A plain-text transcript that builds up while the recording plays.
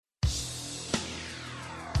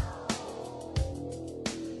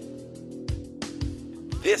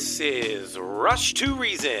This is Rush to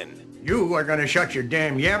Reason. You are going to shut your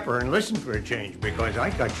damn yapper and listen for a change because I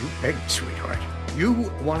got you pegged, sweetheart. You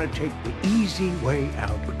want to take the easy way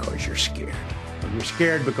out because you're scared. Well, you're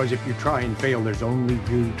scared because if you try and fail, there's only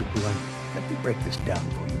you to blame. Let me break this down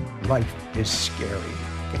for you. Life is scary.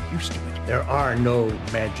 Get used to it. There are no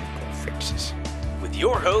magical fixes. With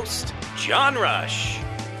your host, John Rush.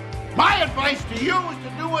 My advice to you is to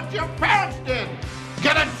do what your parents did.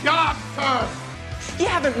 Get a job, sir. You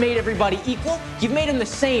haven't made everybody equal. You've made them the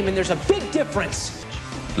same, and there's a big difference.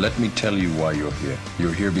 Let me tell you why you're here.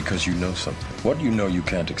 You're here because you know something. What you know you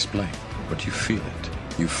can't explain, but you feel it.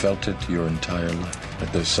 You felt it your entire life,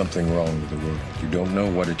 that there's something wrong with the world. You don't know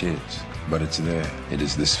what it is, but it's there. It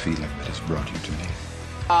is this feeling that has brought you to me.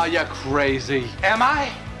 Are you crazy? Am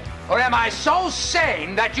I? Or am I so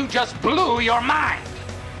sane that you just blew your mind?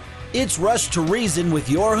 It's Rush to Reason with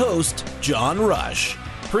your host, John Rush.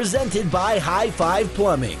 Presented by High Five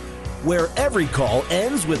Plumbing, where every call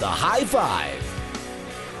ends with a high five.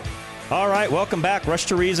 All right, welcome back. Rush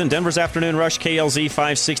to Reason, Denver's Afternoon Rush, KLZ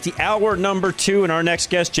 560, hour number 2. And our next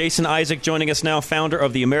guest, Jason Isaac, joining us now, founder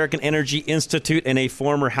of the American Energy Institute and a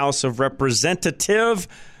former House of Representative.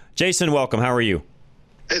 Jason, welcome. How are you?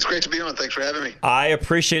 It's great to be on. Thanks for having me. I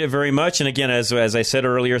appreciate it very much. And again, as I said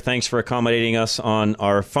earlier, thanks for accommodating us on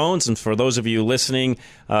our phones. And for those of you listening,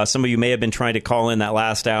 some of you may have been trying to call in that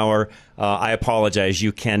last hour. I apologize.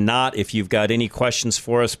 You cannot. If you've got any questions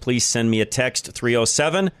for us, please send me a text,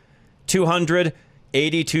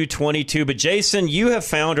 307-200-8222. But Jason, you have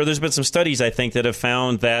found, or there's been some studies, I think, that have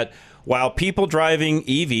found that while people driving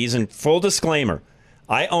EVs, and full disclaimer,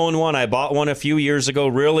 I own one. I bought one a few years ago,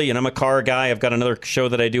 really, and I'm a car guy. I've got another show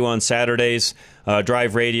that I do on Saturdays,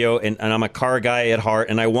 Drive Radio, and I'm a car guy at heart.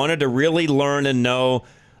 And I wanted to really learn and know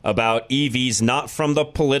about EVs, not from the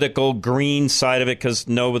political green side of it, because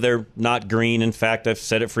no, they're not green. In fact, I've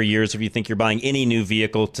said it for years. If you think you're buying any new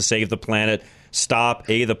vehicle to save the planet, stop.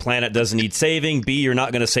 A, the planet doesn't need saving. B, you're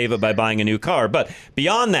not going to save it by buying a new car. But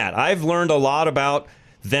beyond that, I've learned a lot about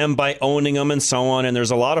them by owning them and so on. And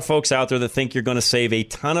there's a lot of folks out there that think you're going to save a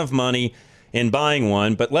ton of money in buying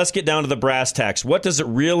one. But let's get down to the brass tacks. What does it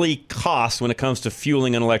really cost when it comes to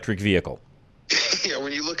fueling an electric vehicle? Yeah,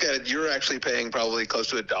 when you look at it, you're actually paying probably close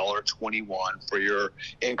to $1.21 for your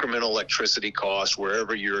incremental electricity cost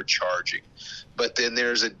wherever you're charging. But then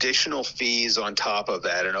there's additional fees on top of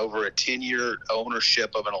that. And over a 10-year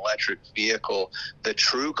ownership of an electric vehicle, the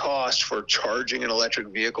true cost for charging an electric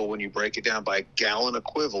vehicle, when you break it down by gallon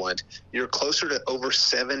equivalent, you're closer to over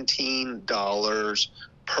 $17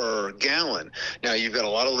 per gallon. Now, you've got a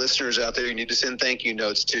lot of listeners out there you need to send thank you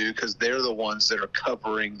notes to, because they're the ones that are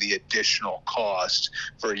covering the additional cost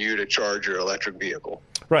for you to charge your electric vehicle.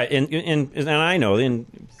 Right. And I know, in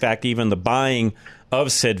fact, even the buying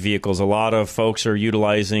of said vehicles, a lot of folks are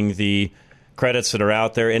utilizing the credits that are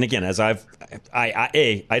out there. And again, as I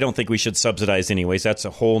don't think we should subsidize anyways. That's a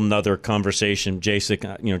whole nother conversation.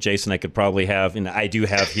 Jason, I could probably have, and I do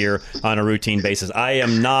have here on a routine basis. I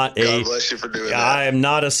am not God bless you for doing that. I am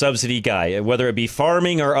not a subsidy guy, whether it be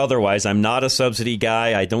farming or otherwise. I'm not a subsidy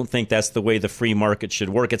guy. I don't think that's the way the free market should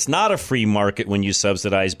work. It's not a free market when you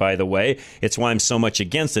subsidize, by the way. It's why I'm so much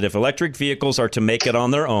against it. If electric vehicles are to make it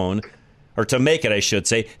on their own, or to make it, I should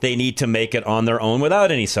say, they need to make it on their own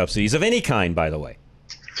without any subsidies of any kind, by the way.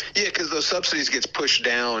 Yeah, because those subsidies gets pushed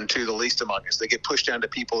down to the least among us. They get pushed down to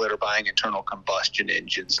people that are buying internal combustion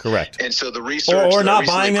engines. Correct. And so the research... Or not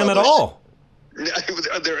buying them at all.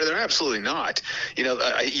 They're absolutely not.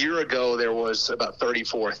 A year ago, there was about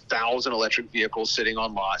 34,000 electric vehicles sitting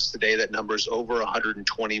on lots. Today, that number is over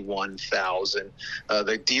 121,000.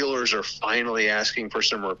 The dealers are finally asking for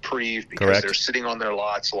some reprieve because Correct. They're sitting on their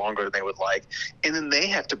lots longer than they would like. And then they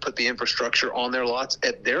have to put the infrastructure on their lots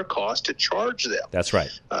at their cost to charge them. That's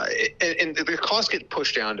right. And the cost gets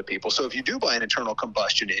pushed down to people. So if you do buy an internal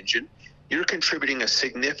combustion engine, you're contributing a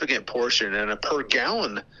significant portion, and a per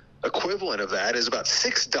gallon equivalent of that is about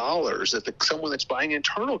 $6 that someone that's buying an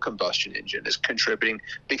internal combustion engine is contributing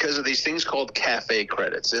because of these things called CAFE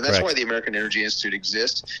credits. And that's Correct. why the American Energy Institute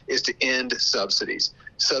exists, is to end subsidies.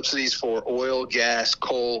 Subsidies for oil, gas,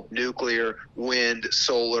 coal, nuclear, wind,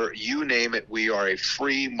 solar, you name it. We are a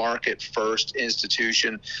free market first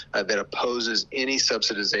institution that opposes any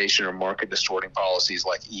subsidization or market distorting policies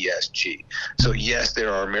like ESG. So yes,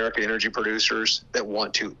 there are American energy producers that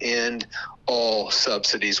want to end all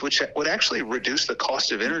subsidies, which would actually reduce the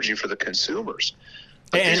cost of energy for the consumers.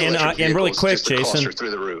 And really quick, Jason,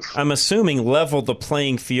 through the roof. I'm assuming level the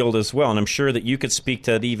playing field as well, and I'm sure that you could speak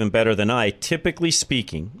to that even better than I. Typically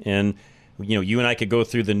speaking, and you and I could go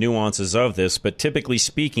through the nuances of this, but typically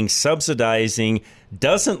speaking, subsidizing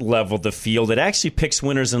doesn't level the field. It actually picks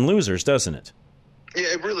winners and losers, doesn't it?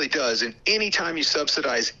 Yeah, it really does. And anytime you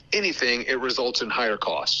subsidize anything, it results in higher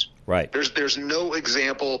costs. Right. There's no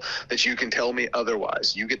example that you can tell me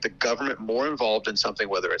otherwise. You get the government more involved in something,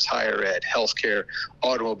 whether it's higher ed, healthcare,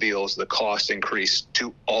 automobiles, the cost increase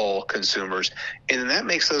to all consumers. And that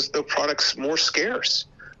makes the products more scarce.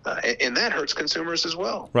 And that hurts consumers as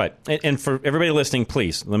well. Right. And for everybody listening,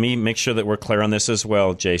 please, let me make sure that we're clear on this as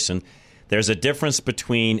well, Jason. There's a difference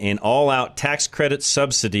between an all-out tax credit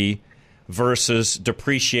subsidy versus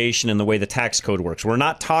depreciation in the way the tax code works. We're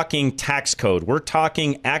not talking tax code. We're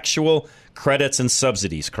talking actual credits and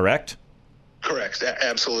subsidies, correct? Correct.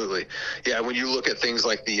 Absolutely. Yeah. When you look at things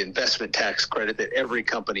like the investment tax credit that every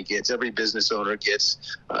company gets, every business owner gets,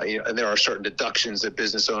 and there are certain deductions that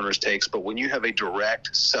business owners takes. But when you have a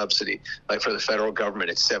direct subsidy, like for the federal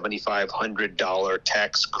government, it's $7,500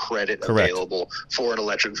 tax credit available for an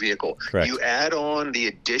electric vehicle. Correct. You add on the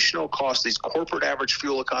additional cost, these corporate average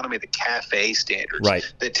fuel economy, the CAFE standards,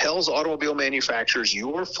 that tells automobile manufacturers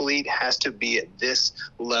your fleet has to be at this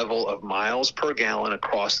level of miles per gallon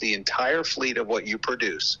across the entire fleet of what you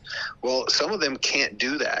produce. Well, some of them can't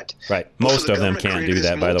do that. Right. Most of them can't do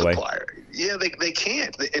that, by the way. Yeah, they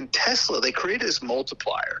can't. In Tesla, they created this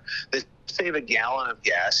multiplier that save a gallon of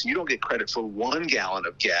gas. You don't get credit for 1 gallon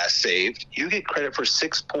of gas saved. You get credit for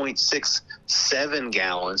 6.67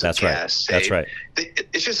 gallons of gas saved. That's right.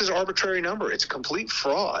 It's just this arbitrary number. It's a complete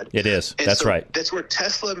fraud. It is. And that's right. That's where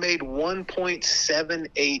Tesla made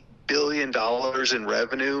 $1.78 billion in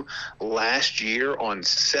revenue last year on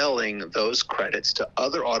selling those credits to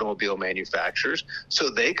other automobile manufacturers so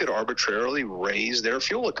they could arbitrarily raise their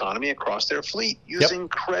fuel economy across their fleet using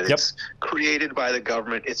credits created by the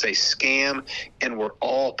government. It's a scam, and we're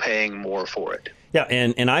all paying more for it. Yeah,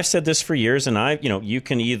 and I've said this for years, and you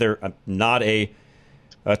can either I'm not a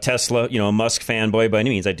Tesla, a Musk fanboy by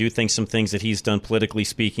any means. I do think some things that he's done politically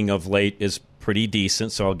speaking of late is pretty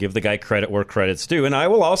decent, so I'll give the guy credit where credit's due. And I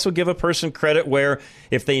will also give a person credit where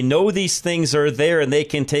if they know these things are there and they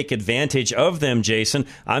can take advantage of them, Jason,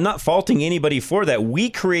 I'm not faulting anybody for that.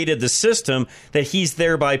 We created the system that he's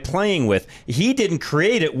thereby playing with. He didn't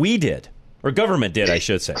create it, we did. Or government did, I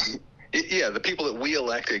should say. Yeah, the people that we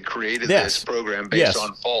elected created this program based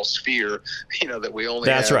on false fear, that we only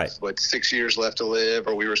have, 6 years left to live,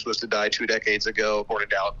 or we were supposed to die 2 decades ago, according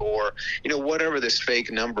to Al Gore. Whatever this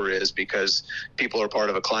fake number is, because people are part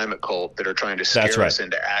of a climate cult that are trying to scare us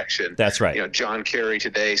into action. That's right. John Kerry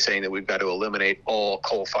today saying that we've got to eliminate all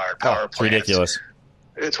coal-fired power plants. Ridiculous.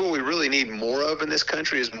 It's what we really need more of in this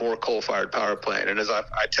country is more coal-fired power plant. And as I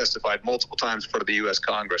testified multiple times in front of the U.S.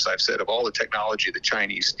 Congress, I've said of all the technology the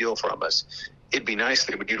Chinese steal from us, it'd be nice if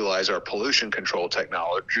they would utilize our pollution control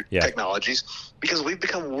technologies, because we've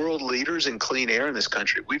become world leaders in clean air in this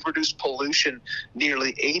country. We've reduced pollution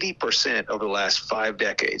nearly 80% over the last 5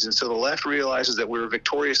 decades. And so the left realizes that we're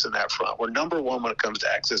victorious in that front. We're number one when it comes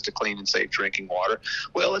to access to clean and safe drinking water.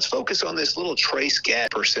 Well, let's focus on this little trace gas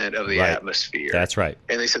percent of the atmosphere. That's right.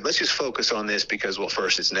 And they said, let's just focus on this because, well,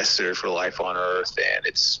 first, it's necessary for life on Earth, and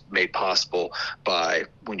it's made possible by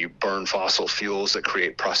when you burn fossil fuels that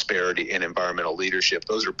create prosperity and environmental leadership.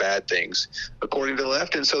 Those are bad things, according to the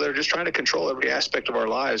left. And so they're just trying to control every aspect of our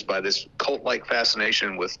lives by this cult-like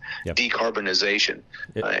fascination with decarbonization.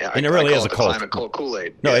 And it really is a cult. Climate cult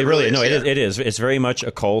Kool-Aid. No, it really is. It is. It's very much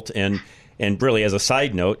a cult. And really, as a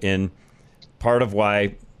side note, and part of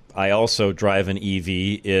why I also drive an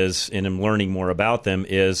EV is, and I'm learning more about them,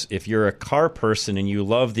 is if you're a car person and you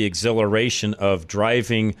love the exhilaration of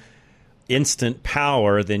driving instant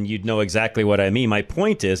power, then you'd know exactly what I mean. My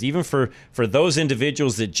point is, even for those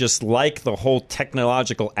individuals that just like the whole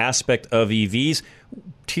technological aspect of EVs,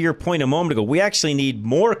 to your point a moment ago, we actually need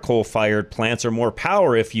more coal-fired plants or more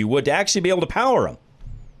power, if you would, to actually be able to power them.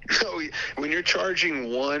 So when you're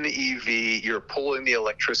charging one EV, you're pulling the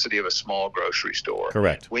electricity of a small grocery store.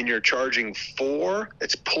 Correct. When you're charging 4,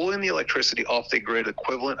 it's pulling the electricity off the grid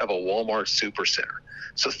equivalent of a Walmart supercenter.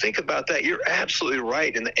 So think about that. You're absolutely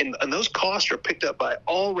right. And those costs are picked up by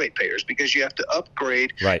all ratepayers because you have to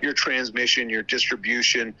upgrade your transmission, your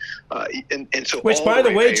distribution. And so which, by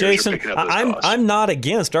the way, Jason, I'm not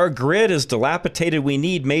against. Our grid is dilapidated. We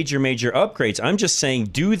need major upgrades. I'm just saying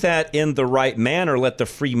do that in the right manner. Let the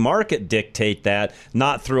free market dictate that,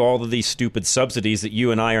 not through all of these stupid subsidies that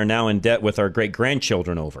you and I are now in debt with our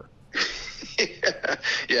great-grandchildren over.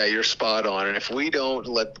 Yeah, you're spot on. And if we don't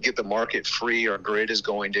get the market free, our grid is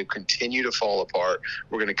going to continue to fall apart.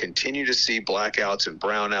 We're going to continue to see blackouts and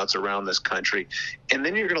brownouts around this country. And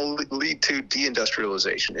then you're going to lead to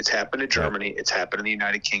deindustrialization. It's happened in Germany. It's happened in the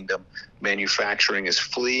United Kingdom. Manufacturing is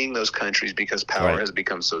fleeing those countries because power has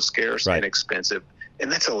become so scarce and expensive.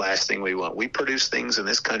 And that's the last thing we want. We produce things in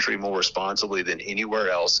this country more responsibly than anywhere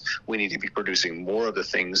else. We need to be producing more of the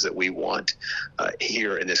things that we want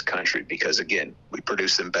here in this country because, again, we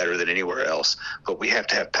produce them better than anywhere else. But we have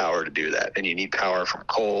to have power to do that. And you need power from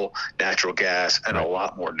coal, natural gas, and a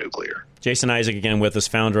lot more nuclear. Jason Isaac again with us,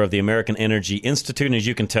 founder of the American Energy Institute, and as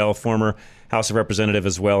you can tell, former House of Representative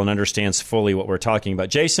as well, and understands fully what we're talking about.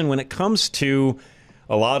 Jason, when it comes to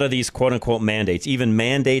a lot of these quote-unquote mandates, even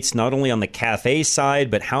mandates not only on the CAFE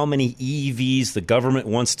side, but how many EVs the government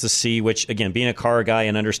wants to see, which, again, being a car guy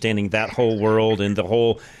and understanding that whole world and the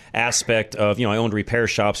whole aspect of, I owned repair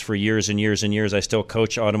shops for years and years and years. I still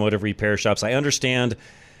coach automotive repair shops. I understand,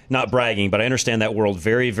 not bragging, but I understand that world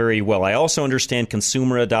very, very well. I also understand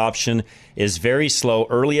consumer adoption is very slow.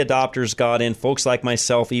 Early adopters got in, folks like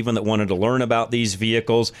myself even that wanted to learn about these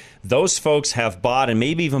vehicles. Those folks have bought and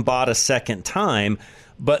maybe even bought a second time,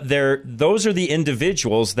 but those are the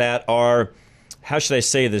individuals that are, how should I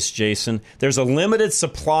say this, Jason? There's a limited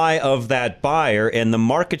supply of that buyer, and the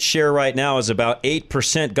market share right now is about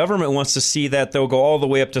 8%. Government wants to see that, though, go all the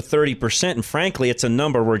way up to 30%, and frankly, it's a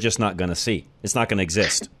number we're just not going to see. It's not going to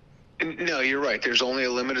exist. No, you're right. There's only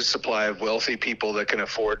a limited supply of wealthy people that can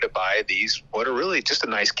afford to buy these, what are really just a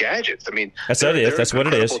nice gadgets. I mean, that's what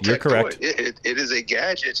it is. You're correct. It is a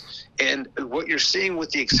gadget. And what you're seeing, with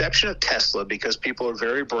the exception of Tesla, because people are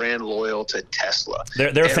very brand loyal to Tesla.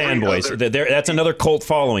 They're fanboys. That's another cult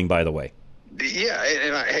following, by the way. Yeah,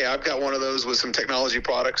 and I've got one of those with some technology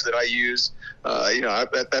products that I use.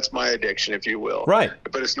 That's my addiction, if you will. Right.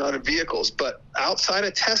 But it's not in vehicles. But outside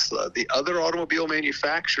of Tesla, the other automobile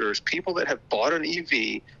manufacturers, people that have bought an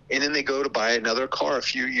EV and then they go to buy another car a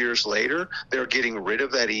few years later, they're getting rid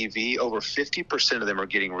of that EV. Over 50% of them are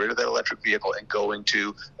getting rid of that electric vehicle and going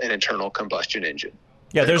to an internal combustion engine.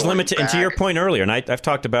 Yeah, there's limit and to your point earlier, and I've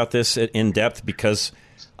talked about this in depth because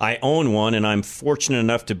I own one, and I'm fortunate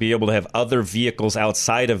enough to be able to have other vehicles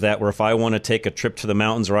outside of that where if I want to take a trip to the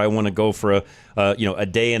mountains or I want to go for a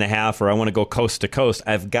day and a half or I want to go coast to coast,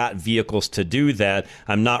 I've got vehicles to do that.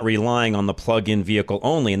 I'm not relying on the plug-in vehicle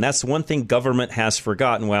only, and that's one thing government has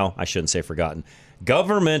forgotten. Well, I shouldn't say forgotten.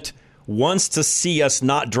 Government wants to see us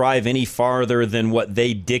not drive any farther than what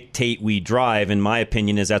they dictate we drive. In my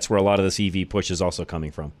opinion, that's where a lot of this EV push is also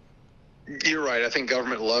coming from. You're right. I think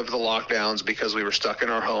government loved the lockdowns because we were stuck in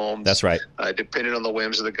our homes. That's right. Depending on the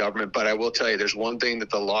whims of the government. But I will tell you, there's one thing that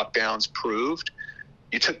the lockdowns proved.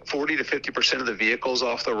 You took 40 to 50% of the vehicles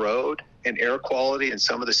off the road, and air quality in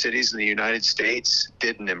some of the cities in the United States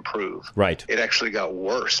didn't improve. Right. It actually got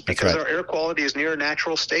worse because our air quality is near a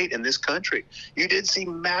natural state in this country. You did see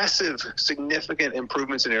massive, significant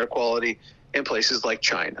improvements in air quality in places like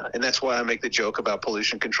China. And that's why I make the joke about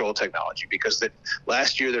pollution control technology, because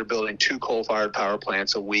last year they're building 2 coal-fired power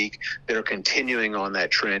plants a week that are continuing on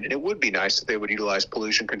that trend. And it would be nice if they would utilize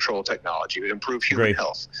pollution control technology. It would improve human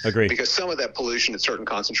health. Agreed. Because some of that pollution at certain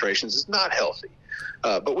concentrations is not healthy.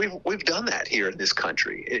 But we've done that here in this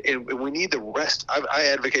country, and we need the rest. I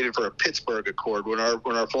advocated for a Pittsburgh Accord when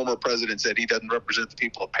our former president said he doesn't represent the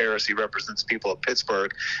people of Paris, he represents the people of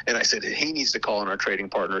Pittsburgh, and I said that he needs to call on our trading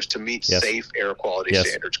partners to meet safe air quality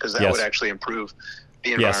standards, because that would actually improve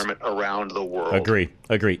the environment around the world.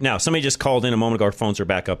 Agree. Now, somebody just called in a moment ago. Our phones are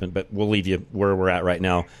back up, but we'll leave you where we're at right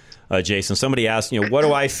now, Jason. Somebody asked, what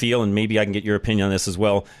do I feel, and maybe I can get your opinion on this as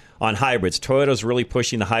well, on hybrids. Toyota's really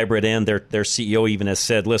pushing the hybrid in. Their CEO even has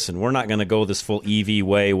said, listen, we're not going to go this full EV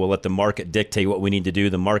way. We'll let the market dictate what we need to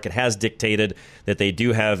do. The market has dictated that they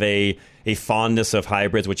do have a fondness of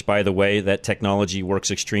hybrids, which, by the way, that technology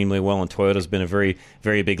works extremely well, and Toyota's been a very,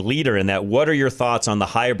 very big leader in that. What are your thoughts on the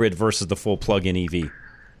hybrid versus the full plug-in EV?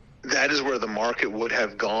 That is where the market would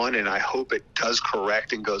have gone, and I hope it does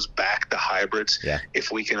correct and goes back to hybrids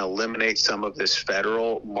if we can eliminate some of this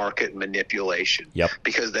federal market manipulation.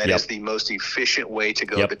 Because that is the most efficient way to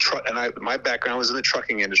go. The truck, and my background was in the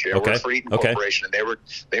trucking industry. I worked for Eaton Corporation, and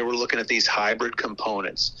they were looking at these hybrid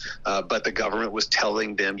components, but the government was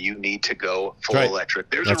telling them you need to go full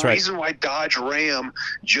electric. There's a reason why Dodge Ram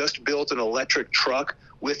just built an electric truck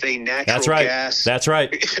with a natural That's right. gas. That's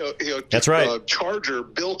right. That's right. Charger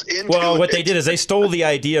built into Well, what it. they did is they stole the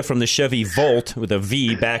idea from the Chevy Volt with a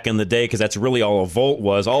V back in the day, because that's really all a Volt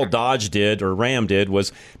was. All Dodge did, or Ram did,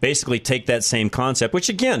 was basically take that same concept, which,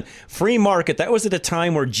 again, free market. That was at a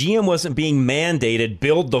time where GM wasn't being mandated,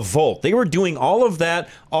 build the Volt. They were doing all of that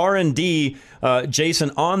R&D,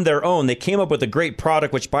 Jason, on their own. They came up with a great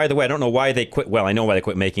product, which, by the way, I don't know why they quit. Well, I know why they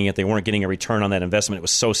quit making it. They weren't getting a return on that investment. It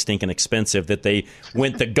was so stinking expensive that they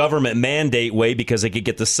went the government mandate way because they could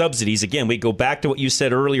get the subsidies. Again, we go back to what you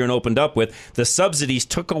said earlier and opened up with. The subsidies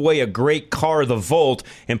took away a great car, the Volt,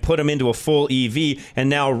 and put them into a full EV. And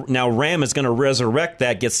now Ram is going to resurrect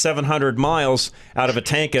that, get 700 miles out of a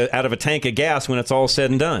tank of gas when it's all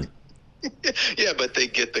said and done. Yeah, but they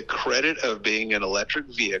get the credit of being an electric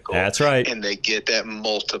vehicle. That's right. And they get that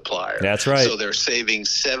multiplier. That's right. So they're saving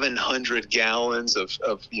 700 gallons of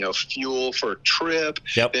fuel for a trip.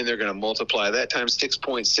 Yep. Then they're going to multiply that times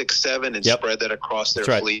 6.67 and Yep. spread that across their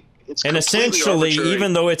That's right. fleet. It's and essentially, arbitrary.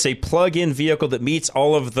 even though it's a plug-in vehicle that meets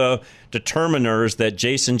all of the determiners that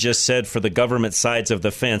Jason just said for the government sides of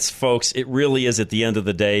the fence, folks, it really is, at the end of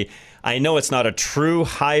the day, I know it's not a true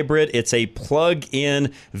hybrid. It's a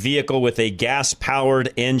plug-in vehicle with a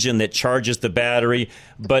gas-powered engine that charges the battery.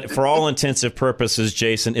 But for all intensive purposes,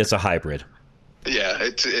 Jason, it's a hybrid. Yeah,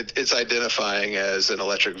 it's identifying as an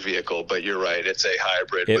electric vehicle, but you're right. It's a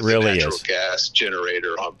hybrid It with really a natural is. gas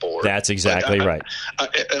generator on board. That's exactly right.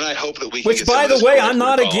 And I hope that we can Which, get by some the of this way, going I'm through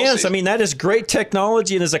not policy. against. I mean, that is great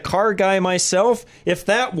technology, and as a car guy myself, if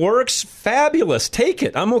that works, fabulous. Take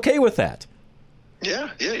it. I'm okay with that.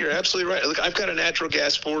 Yeah, you're absolutely right. Look, I've got a natural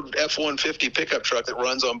gas Ford F-150 pickup truck that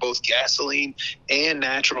runs on both gasoline and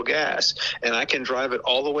natural gas, and I can drive it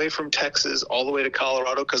all the way from Texas all the way to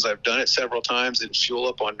Colorado because I've done it several times and fuel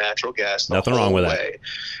up on natural gas the Nothing whole wrong with way.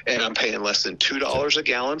 And I'm paying less than $2 a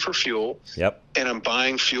gallon for fuel. Yep. And I'm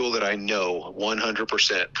buying fuel that I know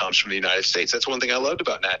 100% comes from the United States. That's one thing I loved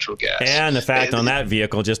about natural gas. And the fact on that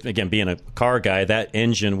vehicle, just again being a car guy, that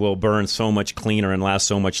engine will burn so much cleaner and last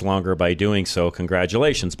so much longer by doing so.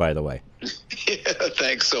 Congratulations, by the way. Yeah,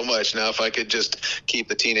 thanks so much. Now, if I could just keep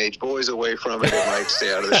the teenage boys away from it, it might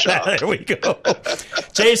stay out of the shop. There we go.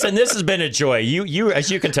 Jason, this has been a joy. You,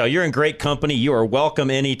 as you can tell, you're in great company. You are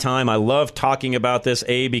welcome anytime. I love talking about this,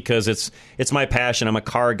 because it's my passion. I'm a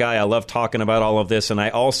car guy. I love talking about all of this, and I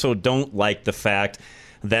also don't like the fact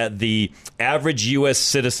that the average U.S.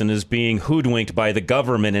 citizen is being hoodwinked by the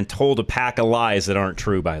government and told a pack of lies that aren't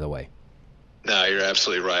true, by the way. No, you're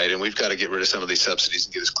absolutely right. And we've got to get rid of some of these subsidies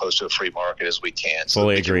and get as close to a free market as we can. So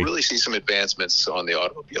Fully we agree. can really see some advancements on the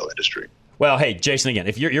automobile industry. Well, hey, Jason, again,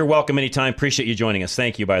 if you're welcome anytime. Appreciate you joining us.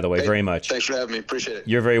 Thank you, by the way, very much. Thanks for having me. Appreciate it.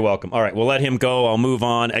 You're very welcome. All right, we'll let him go. I'll move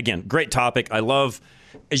on. Again, great topic. I love,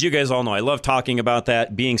 as you guys all know, I love talking about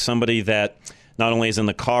that, being somebody that not only is in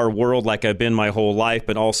the car world like I've been my whole life,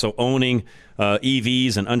 but also owning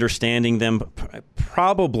EVs and understanding them.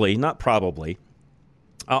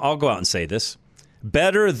 I'll go out and say this.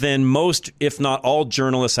 Better than most, if not all,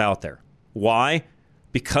 journalists out there. Why?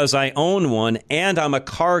 Because I own one, and I'm a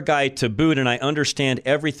car guy to boot, and I understand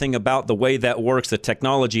everything about the way that works, the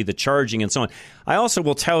technology, the charging, and so on. I also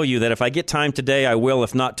will tell you that if I get time today, I will,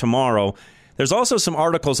 if not tomorrow. There's also some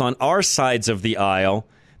articles on our sides of the aisle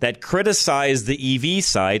that criticize the EV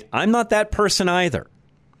side. I'm not that person either.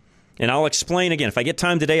 And I'll explain again. If I get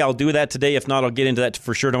time today, I'll do that today. If not, I'll get into that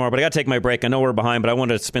for sure tomorrow. But I got to take my break. I know we're behind, but I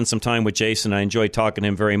wanted to spend some time with Jason. I enjoyed talking to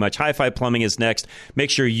him very much. Hi-Fi Plumbing is next. Make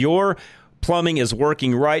sure your plumbing is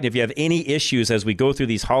working right. If you have any issues as we go through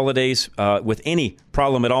these holidays with any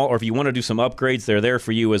problem at all, or if you want to do some upgrades, they're there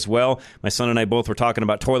for you as well. My son and I both were talking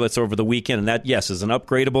about toilets over the weekend, and that, yes, is an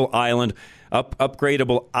upgradable item,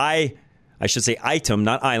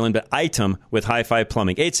 not island, but item with Hi-Fi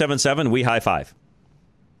Plumbing. 877-WE-HIGH-FIVE.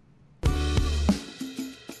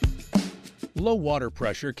 Low water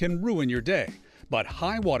pressure can ruin your day, but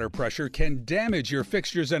high water pressure can damage your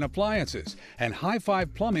fixtures and appliances, and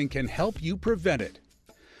Hi-Five Plumbing can help you prevent it.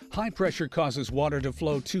 High pressure causes water to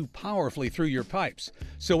flow too powerfully through your pipes,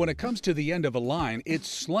 so when it comes to the end of a line, it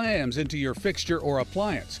slams into your fixture or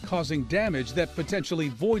appliance, causing damage that potentially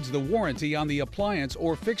voids the warranty on the appliance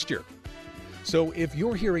or fixture. So if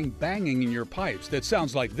you're hearing banging in your pipes that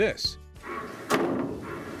sounds like this,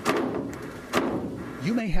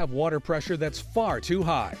 you may have water pressure that's far too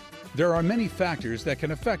high. There are many factors that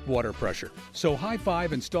can affect water pressure, so High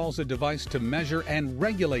Five installs a device to measure and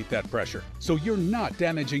regulate that pressure, so you're not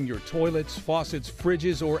damaging your toilets, faucets,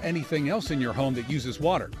 fridges, or anything else in your home that uses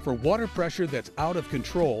water. For water pressure that's out of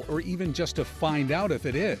control, or even just to find out if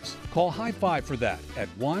it is, call High Five for that at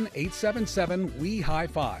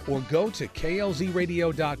 1-877-WE-HIGH-FIVE or go to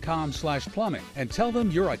klzradio.com/plumbing and tell them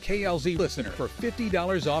you're a KLZ listener for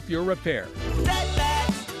 $50 off your repair.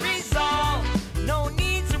 No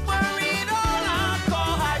need to worry at all. I'll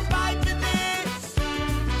call High Five for this.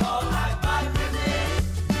 Call High Five for this.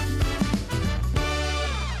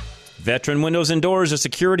 Veteran Windows and Doors, the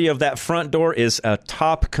security of that front door is a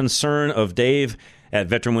top concern of Dave at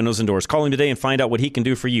Veteran Windows and Doors. Call him today and find out what he can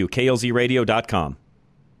do for you. klzradio.com.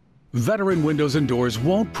 Veteran Windows and Doors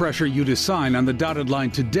won't pressure you to sign on the dotted line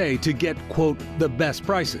today to get, quote, the best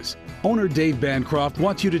prices. Owner Dave Bancroft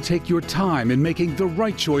wants you to take your time in making the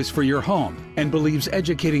right choice for your home and believes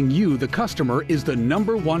educating you, the customer, is the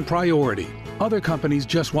 #1 priority. Other companies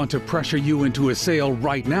just want to pressure you into a sale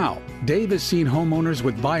right now. Dave has seen homeowners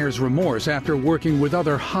with buyer's remorse after working with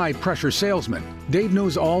other high-pressure salesmen. Dave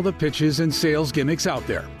knows all the pitches and sales gimmicks out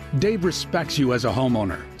there. Dave respects you as a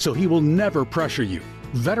homeowner, so he will never pressure you.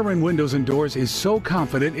 Veteran Windows and Doors is so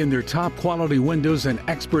confident in their top quality windows and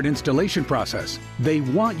expert installation process, they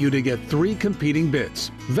want you to get 3 competing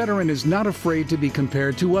bids. Veteran is not afraid to be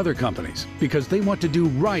compared to other companies because they want to do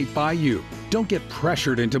right by you. Don't get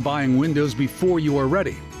pressured into buying windows before you are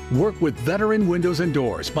ready. Work with Veteran Windows and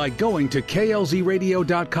Doors by going to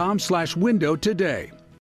klzradio.com/window today.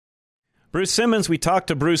 Bruce Simmons, we talked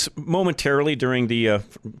to Bruce momentarily during the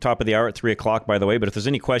top of the hour at 3 o'clock, by the way. But if there's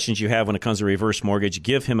any questions you have when it comes to reverse mortgage,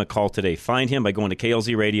 give him a call today. Find him by going to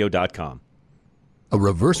klzradio.com. A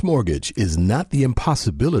reverse mortgage is not the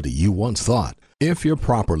impossibility you once thought if you're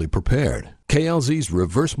properly prepared. KLZ's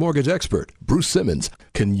reverse mortgage expert, Bruce Simmons,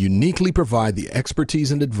 can uniquely provide the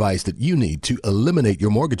expertise and advice that you need to eliminate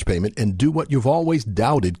your mortgage payment and do what you've always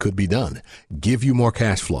doubted could be done, give you more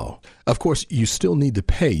cash flow. Of course, you still need to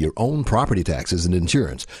pay your own property taxes and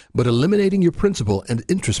insurance, but eliminating your principal and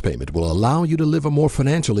interest payment will allow you to live a more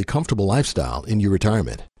financially comfortable lifestyle in your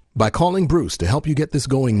retirement. By calling Bruce to help you get this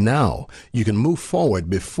going now, you can move forward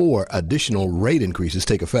before additional rate increases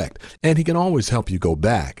take effect, and he can always help you go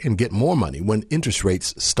back and get more money when interest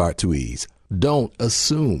rates start to ease. Don't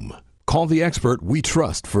assume. Call the expert we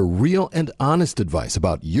trust for real and honest advice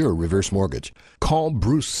about your reverse mortgage. Call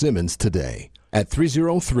Bruce Simmons today at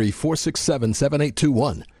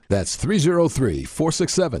 303-467-7821. That's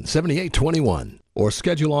 303-467-7821. Or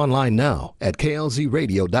schedule online now at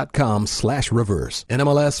klzradio.com/reverse.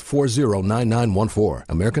 NMLS 409914.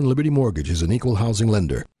 American Liberty Mortgage is an equal housing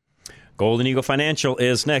lender. Golden Eagle Financial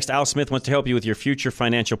is next. Al Smith wants to help you with your future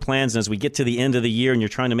financial plans. And as we get to the end of the year and you're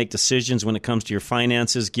trying to make decisions when it comes to your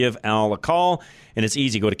finances, give Al a call. And it's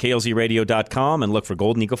easy. Go to klzradio.com and look for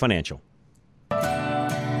Golden Eagle Financial.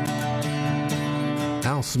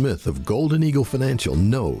 Al Smith of Golden Eagle Financial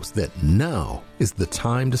knows that now is the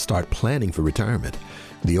time to start planning for retirement.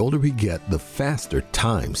 The older we get, the faster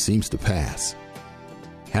time seems to pass.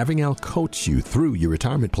 Having Al coach you through your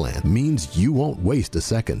retirement plan means you won't waste a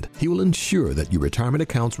second. He will ensure that your retirement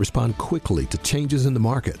accounts respond quickly to changes in the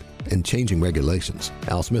market and changing regulations.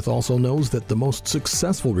 Al Smith also knows that the most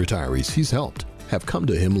successful retirees he's helped have come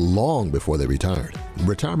to him long before they retired.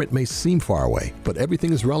 Retirement may seem far away, but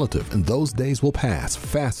everything is relative, and those days will pass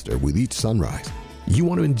faster with each sunrise. You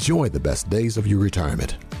want to enjoy the best days of your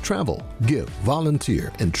retirement. Travel, give,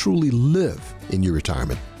 volunteer, and truly live in your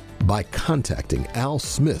retirement by contacting Al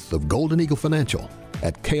Smith of Golden Eagle Financial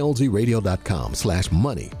at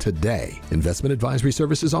klzradio.com/money today. Investment advisory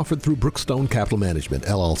services offered through Brookstone Capital Management,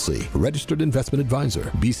 LLC. Registered investment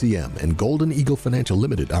advisor. BCM and Golden Eagle Financial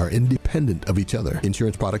Limited are independent of each other.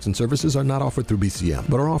 Insurance products and services are not offered through BCM,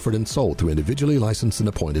 but are offered and sold through individually licensed and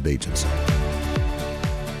appointed agents.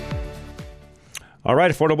 All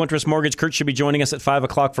right, Affordable Interest Mortgage. Kurt should be joining us at 5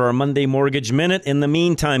 o'clock for our Monday Mortgage Minute. In the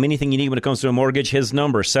meantime, anything you need when it comes to a mortgage, his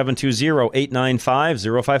number,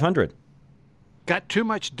 720-895-0500. Got too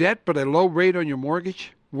much debt but a low rate on your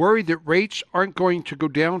mortgage? Worried that rates aren't going to go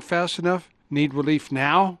down fast enough? Need relief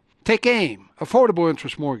now? Take AIM, Affordable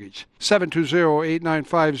Interest Mortgage,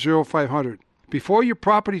 720-895-0500. Before your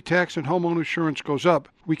property tax and homeowner insurance goes up,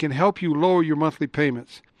 we can help you lower your monthly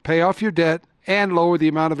payments, pay off your debt, and lower the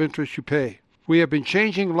amount of interest you pay. We have been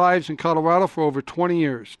changing lives in Colorado for over 20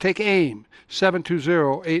 years. Take AIM,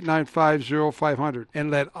 720-895-0500, and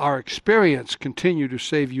let our experience continue to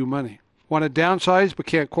save you money. Want to downsize but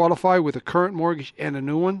can't qualify with a current mortgage and a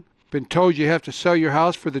new one? Been told you have to sell your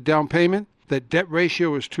house for the down payment? That debt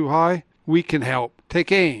ratio is too high? We can help. Take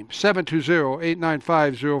AIM,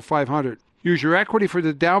 720-895-0500. Use your equity for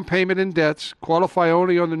the down payment and debts, qualify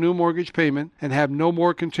only on the new mortgage payment, and have no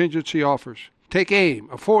more contingency offers. Take AIM,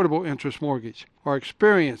 Affordable Interest Mortgage. Our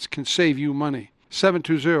experience can save you money.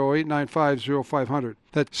 720-895-0500.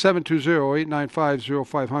 That's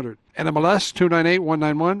 720-895-0500. NMLS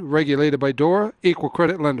 298191, regulated by DORA, equal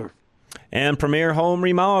credit lender. And Premier Home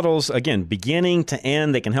Remodels, again, beginning to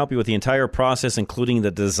end, they can help you with the entire process, including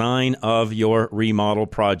the design of your remodel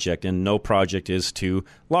project. And no project is too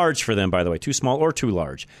large for them, by the way, too small or too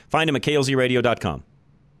large. Find them at klzradio.com.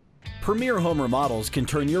 Premier Home Remodels can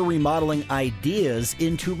turn your remodeling ideas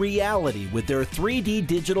into reality with their 3D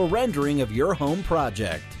digital rendering of your home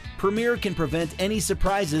project. Premier can prevent any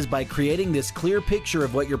surprises by creating this clear picture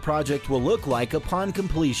of what your project will look like upon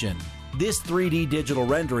completion. This 3D digital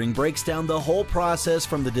rendering breaks down the whole process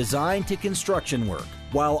from the design to construction work,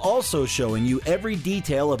 while also showing you every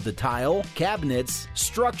detail of the tile, cabinets,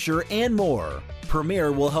 structure, and more.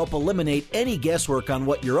 Premier will help eliminate any guesswork on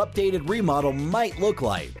what your updated remodel might look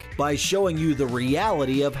like by showing you the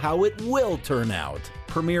reality of how it will turn out.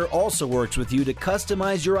 Premier also works with you to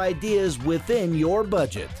customize your ideas within your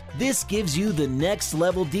budget. This gives you the next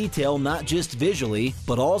level detail not just visually,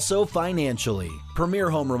 but also financially. Premier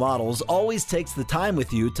Home Remodels always takes the time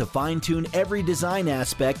with you to fine-tune every design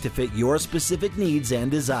aspect to fit your specific needs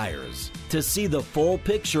and desires. To see the full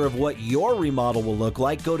picture of what your remodel will look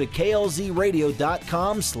like, go to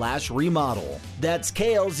klzradio.com/remodel. That's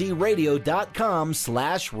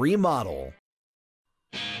klzradio.com/remodel.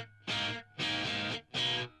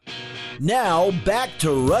 Now, back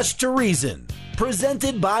to Rush to Reason,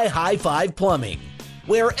 presented by High Five Plumbing,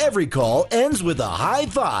 where every call ends with a high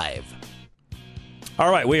five.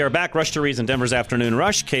 All right, we are back. Rush to Reason, Denver's Afternoon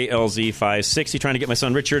Rush, KLZ 560. Trying to get my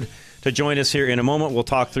son Richard to join us here in a moment. We'll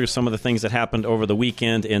talk through some of the things that happened over the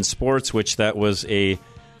weekend in sports, which that was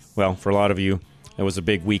for a lot of you, it was a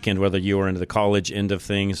big weekend, whether you were into the college end of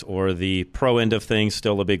things or the pro end of things,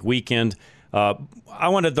 still a big weekend. I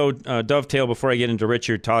want to, though, dovetail before I get into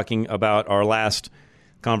Richard talking about our last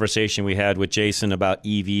conversation we had with Jason about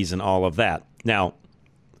EVs and all of that. Now,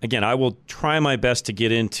 again, I will try my best to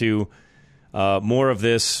get into more of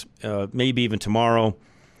this, maybe even tomorrow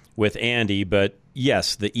with Andy. But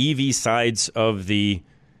yes, the EV sides of the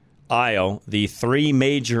aisle, the three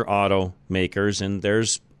major automakers, and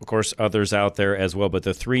there's, of course, others out there as well, but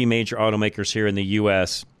the three major automakers here in the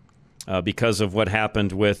U.S., because of what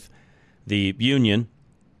happened with the union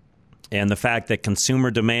and the fact that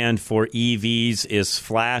consumer demand for EVs is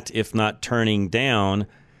flat, if not turning down,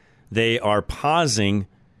 they are pausing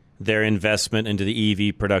their investment into the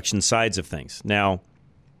EV production sides of things. Now,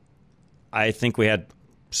 I think we had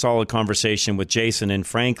solid conversation with Jason, and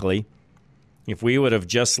frankly, if we would have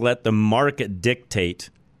just let the market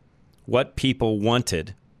dictate what people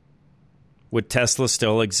wanted, would Tesla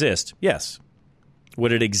still exist? Yes.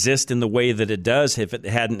 Would it exist in the way that it does if it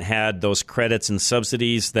hadn't had those credits and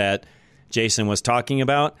subsidies that Jason was talking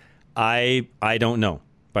about? I don't know,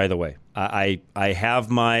 by the way. I have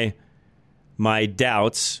my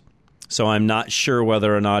doubts, so I'm not sure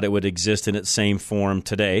whether or not it would exist in its same form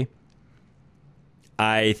today.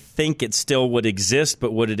 I think it still would exist,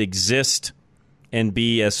 but would it exist and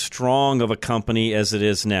be as strong of a company as it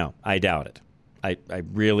is now? I doubt it. I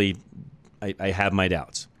really have my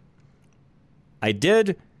doubts. I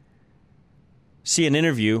did see an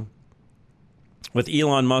interview with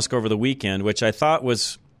Elon Musk over the weekend, which I thought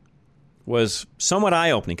was somewhat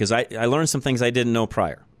eye-opening because I learned some things I didn't know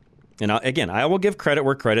prior. And again, I will give credit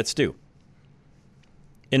where credit's due.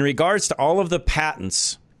 In regards to all of the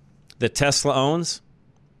patents that Tesla owns,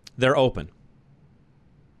 they're open.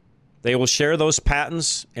 They will share those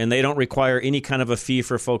patents, and they don't require any kind of a fee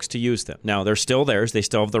for folks to use them. Now, they're still theirs. They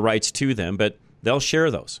still have the rights to them, but they'll share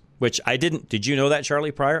those, which I didn't. Did you know that, Charlie,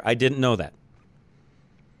 prior? I didn't know that.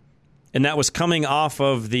 And that was coming off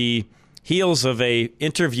of the heels of a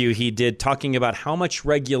interview he did talking about how much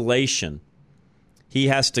regulation he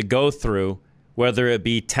has to go through, whether it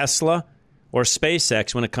be Tesla or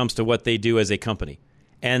SpaceX, when it comes to what they do as a company.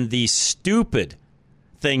 And the stupid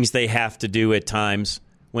things they have to do at times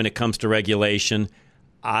when it comes to regulation.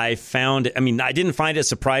 I didn't find it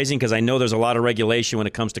surprising because I know there's a lot of regulation when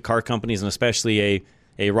it comes to car companies and especially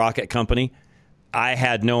a rocket company. I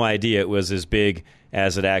had no idea it was as big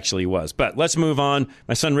as it actually was. But let's move on.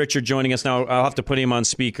 My son Richard joining us now. I'll have to put him on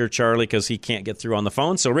speaker, Charlie, because he can't get through on the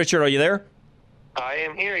phone. So, Richard, are you there? I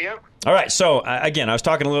am here, yep. All right. So, again, I was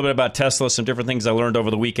talking a little bit about Tesla, some different things I learned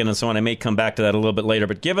over the weekend and so on. I may come back to that a little bit later.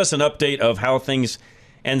 But give us an update of how things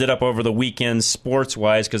ended up over the weekend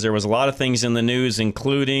sports-wise, because there was a lot of things in the news,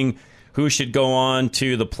 including who should go on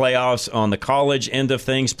to the playoffs on the college end of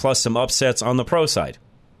things, plus some upsets on the pro side.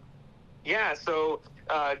 Yeah, so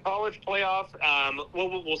college playoff,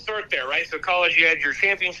 we'll start there, right? So college, you had your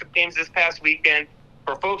championship games this past weekend.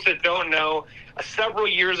 For folks that don't know, several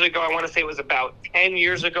years ago, I want to say it was about 10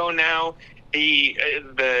 years ago now,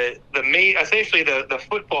 essentially the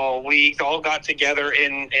football leagues all got together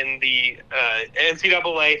in the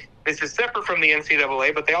NCAA. This is separate from the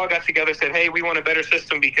NCAA, but they all got together and said, hey, we want a better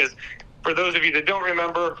system because for those of you that don't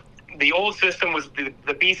remember, the old system was the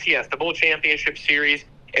BCS, the Bowl Championship Series,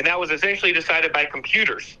 and that was essentially decided by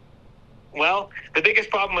computers. Well, the biggest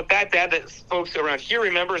problem with that folks around here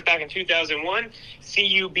remember is back in 2001,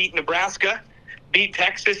 CU beat Nebraska, beat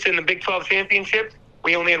Texas in the Big 12 Championship.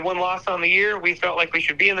 We only had one loss on the year. We felt like we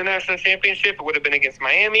should be in the national championship. It would have been against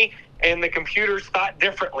Miami, and the computers thought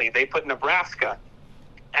differently. They put Nebraska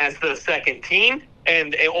as the second team,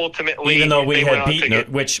 and ultimately, even though we had beaten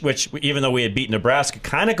even though we had beaten Nebraska,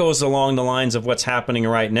 kind of goes along the lines of what's happening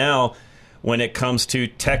right now when it comes to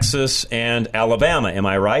Texas and Alabama. Am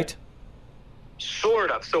I right? Sort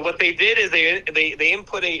of. So what they did is they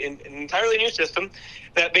input an entirely new system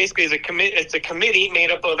that basically is it's a committee made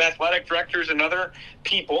up of athletic directors and other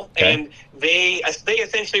people, okay. And they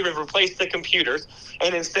essentially replaced the computers.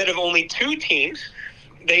 And instead of only 2 teams,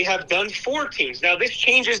 they have done 4 teams. Now this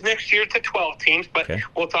changes next year to 12 teams, but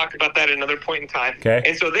We'll talk about that at another point in time. Okay.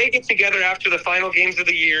 And so they get together after the final games of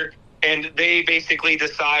the year, and they basically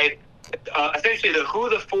decide essentially who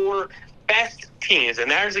the 4 best teams, and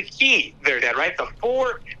there's a key there, Dad, right? The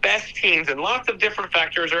 4 best teams, and lots of different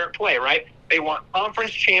factors are at play, right? They want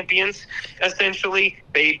conference champions, essentially.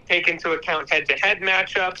 They take into account head-to-head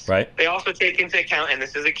matchups. Right. They also take into account, and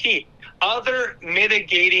this is a key, other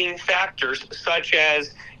mitigating factors such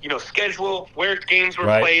as, schedule, where games were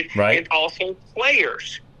played, and also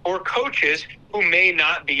players or coaches who may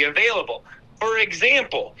not be available. For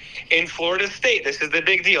example, in Florida State, this is the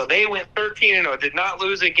big deal. They went 13-0, did not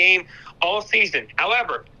lose a game all season.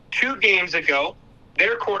 However, 2 games ago,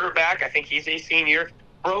 their quarterback, I think he's a senior,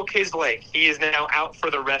 broke his leg. He is now out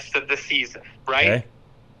for the rest of the season, right?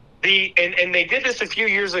 Okay. And they did this a few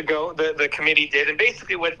years ago, the committee did, and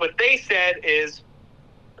basically what they said is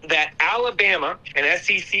that Alabama, an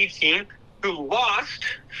SEC team, who lost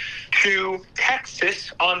to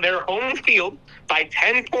Texas on their home field by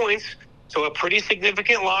 10 points, so a pretty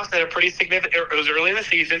significant loss and it was early in the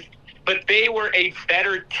season, but they were a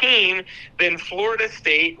better team than Florida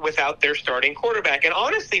State without their starting quarterback. And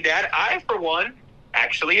honestly, Dad, I, for one,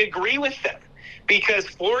 actually agree with them because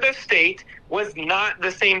Florida State was not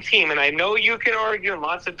the same team. And I know you can argue, and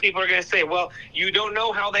lots of people are going to say, well, you don't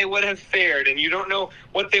know how they would have fared, and you don't know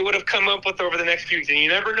what they would have come up with over the next few weeks, and you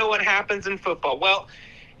never know what happens in football. Well,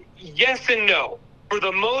 yes and no. For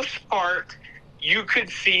the most part, you could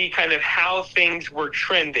see kind of how things were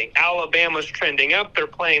trending. Alabama's trending up. They're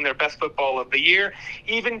playing their best football of the year.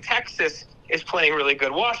 Even Texas is playing really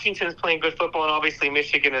good. Washington's playing good football, and obviously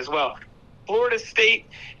Michigan as well. Florida State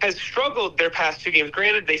has struggled their past 2 games.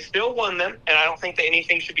 Granted, they still won them, and I don't think that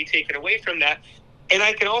anything should be taken away from that. And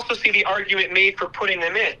I can also see the argument made for putting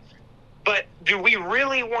them in. But do you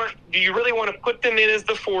really want to put them in as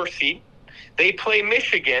the 4 seed? They play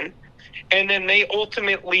Michigan, and then they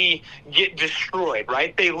ultimately get destroyed,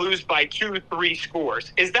 right? They lose by 2-3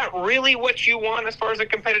 scores. Is that really what you want as far as a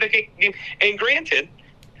competitive game? And granted,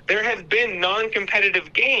 there have been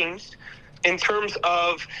non-competitive games in terms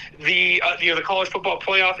of the college football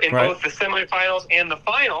playoff in both the semifinals and the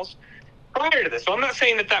finals prior to this. So I'm not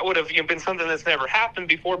saying that would have been something that's never happened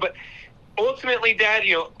before, but ultimately, Dad,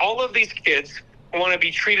 all of these kids want to be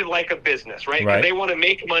treated like a business, right? They want to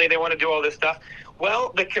make money. They want to do all this stuff.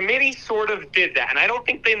 Well, the committee sort of did that, and I don't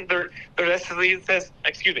think they're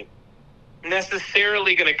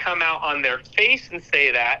necessarily going to come out on their face and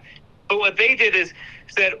say that. But what they did is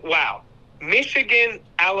said, wow, Michigan,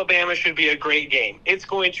 Alabama should be a great game. It's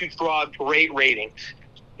going to draw great ratings.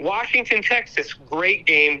 Washington, Texas, great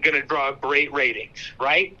game, going to draw great ratings,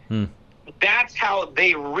 right? That's how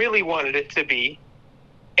they really wanted it to be.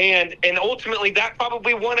 And ultimately, that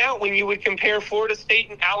probably won out when you would compare Florida State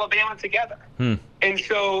and Alabama together. And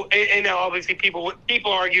so, and now obviously people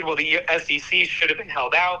argued, well, the SEC should have been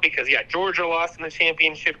held out because, Georgia lost in the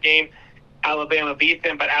championship game. Alabama beat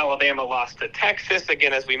them, but Alabama lost to Texas,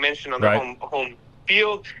 again, as we mentioned, on the home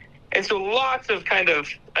field. And so lots of kind of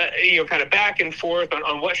back and forth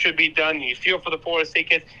on what should be done. You feel for the Florida State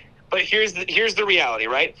kids. But here's the reality,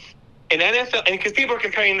 right? In NFL, and because people are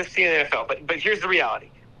comparing this to the NFL, but here's the reality.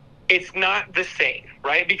 It's not the same,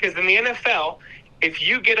 right? Because in the NFL, if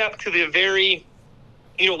you get up to the very,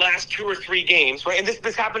 last 2 or 3 games, right? And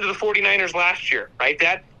this happened to the 49ers last year, right,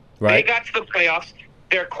 Dad? Right. They got to the playoffs.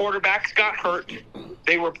 Their quarterbacks got hurt.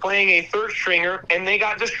 They were playing a third stringer, and they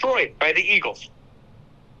got destroyed by the Eagles.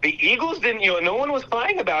 The Eagles didn't, no one was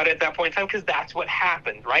crying about it at that point in time because that's what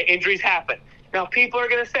happened, right? Injuries happen. Now, people are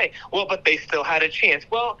going to say, well, but they still had a chance.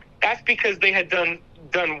 Well, that's because they had done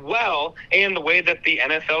well, and the way that the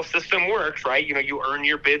NFL system works, right? You earn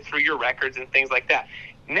your bid through your records and things like that.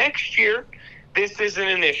 Next year, this isn't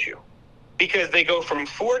an issue because they go from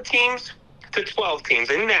 4 teams to 12 teams.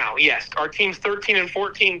 And now, yes, our teams 13 and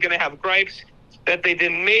 14 going to have gripes that they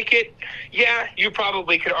didn't make it. Yeah, you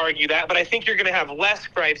probably could argue that, but I think you're going to have less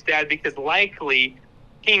gripes, Dad, because likely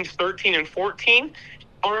teams 13 and 14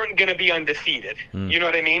 aren't going to be undefeated. You know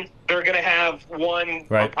what I mean? They're going to have one,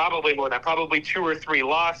 or probably more than that, probably 2 or 3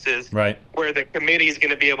 losses, where the committee is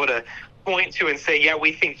going to be able to point to and say, yeah,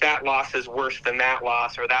 we think that loss is worse than that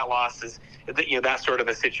loss, or that loss is, that sort of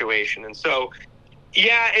a situation. And so,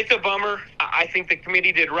 yeah, it's a bummer. I think the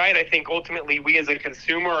committee did right. I think ultimately we as a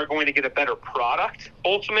consumer are going to get a better product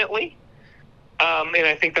ultimately. And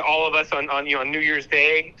I think that all of us on New Year's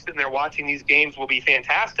Day sitting there watching these games will be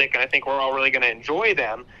fantastic, and I think we're all really going to enjoy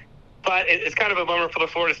them. But it's kind of a bummer for the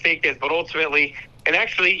Florida State kids. But ultimately, and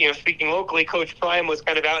actually, speaking locally, Coach Prime was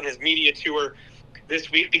kind of out in his media tour this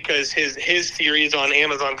week because his series on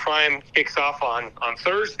Amazon Prime kicks off on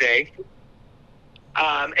Thursday.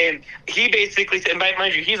 And he basically said,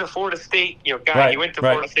 mind you, he's a Florida State guy. He went to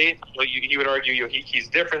Florida State. So he would argue he's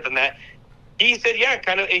different than that. He said, yeah,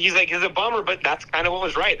 kind of. He's like, it's a bummer, but that's kind of what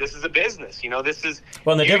was right. This is a business, This is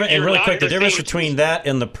well. And really quick, the difference between that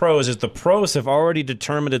and the pros is the pros have already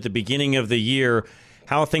determined at the beginning of the year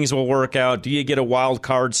how things will work out. Do you get a wild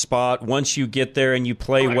card spot once you get there and you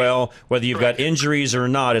play well, whether you've got injuries or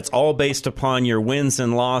not? It's all based upon your wins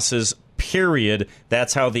and losses. Period.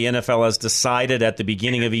 That's how the NFL has decided at the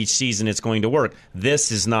beginning of each season it's going to work.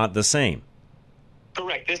 This is not the same.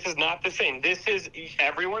 Correct. This is not the same. This is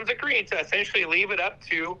everyone's agreed to essentially leave it up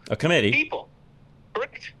to a committee. People.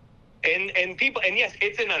 Correct. And people, and yes,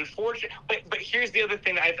 it's an unfortunate, but here's the other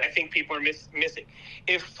thing I think people are missing.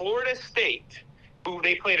 If Florida State, who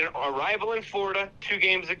they played a rival in Florida 2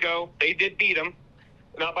 games ago, they did beat them,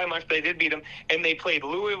 not by much, but they did beat them, and they played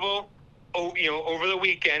Louisville, over the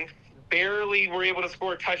weekend, barely were able to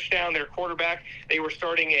score a touchdown. Their quarterback, they were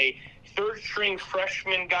starting a third-string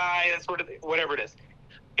freshman guy, that sort of whatever it is.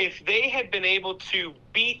 If they had been able to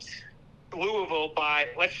beat Louisville by,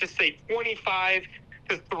 let's just say, 25-3,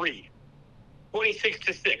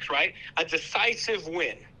 26-6, right? A decisive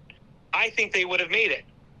win. I think they would have made it.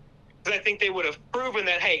 Because I think they would have proven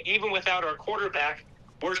that, hey, even without our quarterback,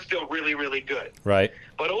 we're still really, really good. Right.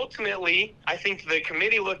 But ultimately, I think the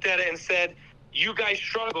committee looked at it and said, you guys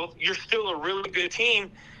struggled. You're still a really good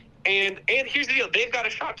team. And here's the deal. They've got a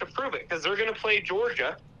shot to prove it because they're going to play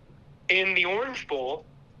Georgia in the Orange Bowl.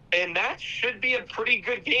 And that should be a pretty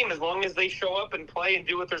good game as long as they show up and play and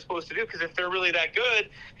do what they're supposed to do. Because if they're really that good,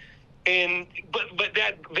 but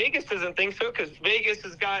that Vegas doesn't think so because Vegas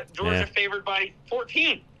has got Georgia favored by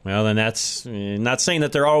 14. Well, then that's not saying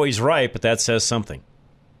that they're always right, but that says something.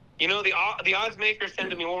 The odds makers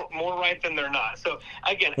tend to be more right than they're not. So,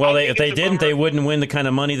 again, well, if they didn't, they wouldn't win the kind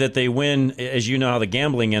of money that they win. As you know how the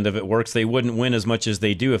gambling end of it works, they wouldn't win as much as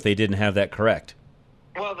they do if they didn't have that correct.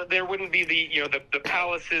 Well, there wouldn't be the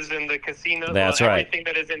palaces and the casinos. That's right. Everything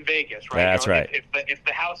that is in Vegas, right? That's right. If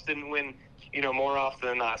the house didn't win, more often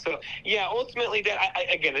than not. So, yeah, ultimately,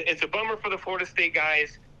 again, it's a bummer for the Florida State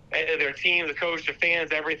guys, their team, the coach, the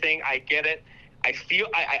fans, everything. I get it. I feel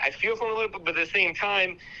for them a little bit, but at the same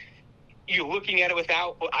time, you're looking at it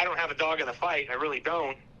I don't have a dog in the fight. I really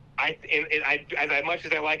don't. As much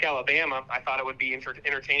as I like Alabama, I thought it would be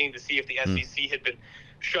entertaining to see if the SEC had been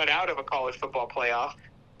shut out of a college football playoff.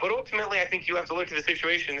 But ultimately, I think you have to look at the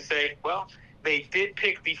situation and say, well, they did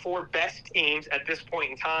pick the 4 best teams at this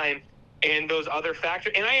point in time and those other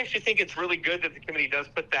factors. And I actually think it's really good that the committee does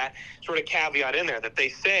put that sort of caveat in there, that they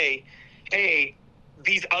say, hey,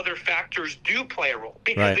 these other factors do play a role.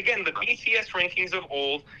 Because, again, the BCS rankings of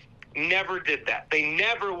old never did that. They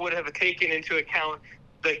never would have taken into account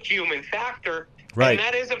the human factor. Right. And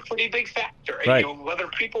that is a pretty big factor. Right. Whether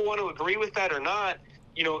people want to agree with that or not,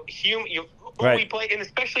 right. We play, and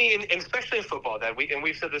especially in football, Dad,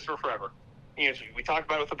 we've said this for forever. We talked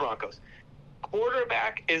about it with the Broncos.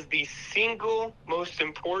 Quarterback is the single most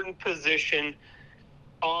important position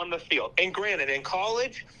on the field. And granted, in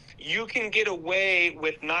college, you can get away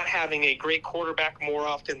with not having a great quarterback more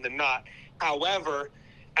often than not. However,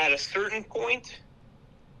 at a certain point,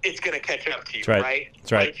 it's going to catch up to you, right?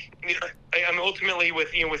 That's right. Ultimately,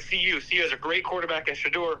 with CU has a great quarterback in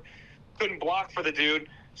Shador, couldn't block for the dude,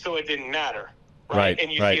 so it didn't matter, Right.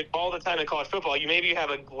 And you see it all the time in college football. Maybe you have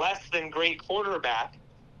a less than great quarterback,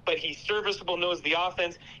 but he's serviceable, knows the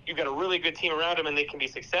offense. You've got a really good team around him, and they can be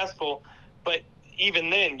successful. But even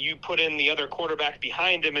then, you put in the other quarterback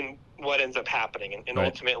behind him, and what ends up happening? And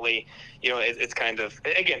ultimately, it's kind of,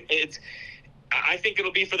 again, I think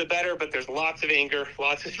it'll be for the better, but there's lots of anger,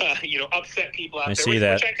 lots of, upset people out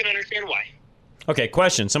there, which I can understand why. Okay,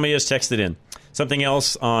 question. Somebody has texted in. Something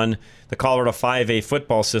else on the Colorado 5A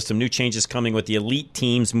football system. New changes coming with the elite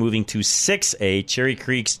teams moving to 6A. Cherry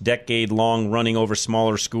Creek's decade-long running over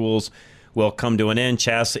smaller schools will come to an end.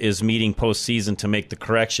 CHASA is meeting postseason to make the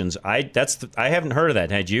corrections. I haven't heard of that.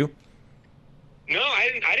 Had you? No,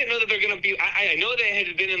 I didn't know that they're going to be. I know they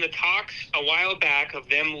had been in the talks a while back of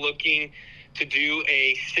them looking to do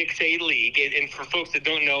a 6A league. And for folks that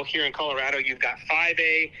don't know, here in Colorado, you've got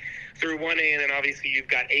 5A through 1A, and then obviously you've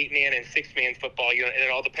got 8-man and 6-man football. And it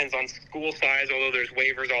all depends on school size, although there's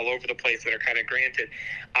waivers all over the place that are kind of granted.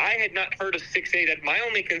 I had not heard of 6A. That my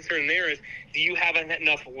only concern there is, do you have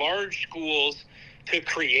enough large schools to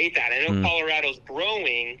create that? I know Colorado's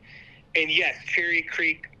growing, and yes, Cherry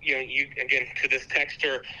Creek, you again, to this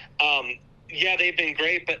texter, they've been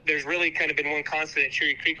great, but there's really kind of been one constant at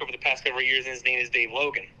Cherry Creek over the past several years, and his name is Dave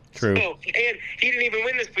Logan. True. So, and he didn't even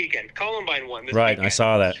win this weekend. Columbine won this weekend. Right, I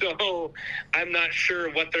saw that. So I'm not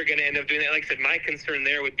sure what they're going to end up doing. Like I said, my concern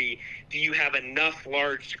there would be, do you have enough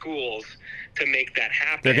large schools to make that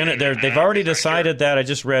happen? They've already decided that. I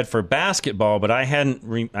just read for basketball, but I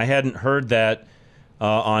hadn't heard that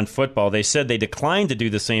on football. They said they declined to do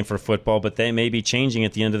the same for football, but they may be changing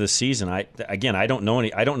at the end of the season. I don't know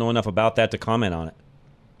enough about that to comment on it.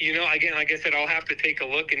 Again, like I said, I'll have to take a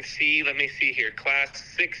look and see. Let me see here.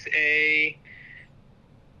 Class 6A,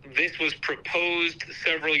 this was proposed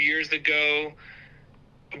several years ago.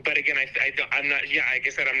 But again, I'm not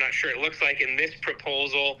sure. It looks like in this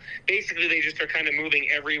proposal, basically they just are kind of moving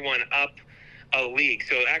everyone up a league.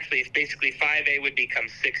 So actually, it's basically 5A would become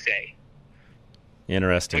 6A.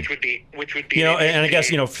 Interesting. Which would be and I guess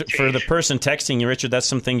for the person texting you, Richard, that's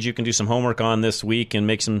some things you can do some homework on this week and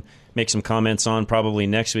make some comments on probably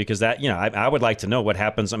next week. Because that I would like to know what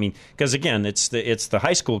happens. I mean, because again, it's the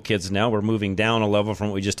high school kids now. We're moving down a level from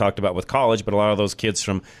what we just talked about with college, but a lot of those kids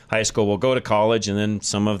from high school will go to college, and then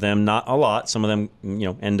some of them, not a lot, some of them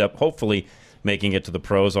end up hopefully making it to the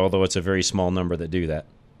pros. Although it's a very small number that do that.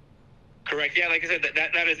 Correct. Yeah, like I said,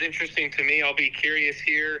 that is interesting to me. I'll be curious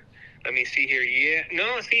here. Let me see here. Yeah.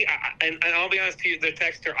 No, see, and I'll be honest to you, the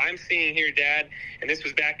texter I'm seeing here, Dad, and this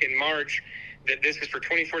was back in March, that this is for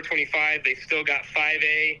 24-25. They've still got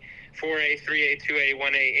 5A, 4A, 3A, 2A,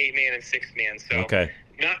 1A, 8-man, and 6-man. So okay.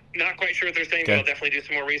 Not quite sure what they're saying, but I'll definitely do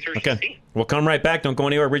some more research to see. We'll come right back. Don't go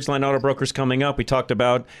anywhere. Ridgeline Auto Brokers coming up. We talked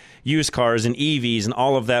about used cars and EVs and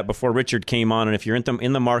all of that before Richard came on. And if you're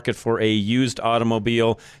in the market for a used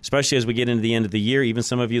automobile, especially as we get into the end of the year, even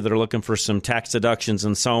some of you that are looking for some tax deductions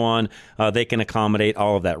and so on, they can accommodate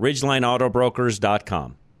all of that.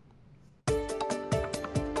 RidgelineAutobrokers.com.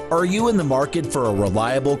 Are you in the market for a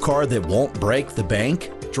reliable car that won't break the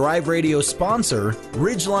bank? Drive Radio sponsor,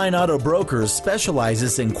 Ridgeline Auto Brokers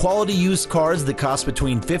specializes in quality used cars that cost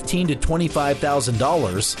between $15,000 to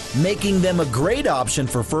 $25,000, making them a great option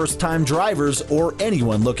for first-time drivers or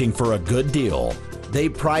anyone looking for a good deal. They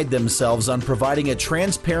pride themselves on providing a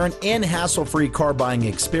transparent and hassle-free car buying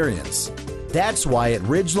experience. That's why at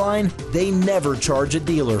Ridgeline, they never charge a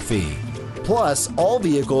dealer fee. Plus, all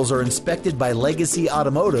vehicles are inspected by Legacy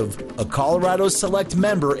Automotive, a Colorado Select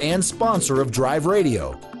member and sponsor of Drive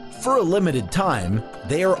Radio. For a limited time,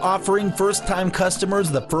 they are offering first-time customers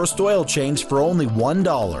the first oil change for only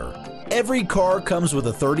 $1. Every car comes with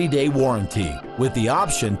a 30-day warranty, with the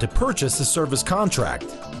option to purchase a service contract.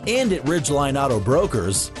 And at Ridgeline Auto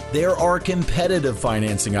Brokers, there are competitive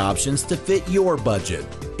financing options to fit your budget.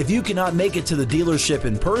 If you cannot make it to the dealership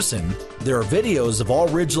in person, there are videos of all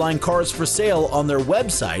Ridgeline cars for sale on their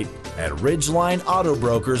website at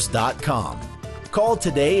RidgelineAutobrokers.com. Call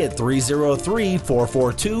today at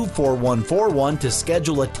 303-442-4141 to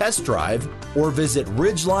schedule a test drive or visit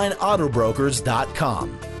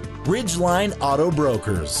RidgelineAutobrokers.com. Ridgeline Auto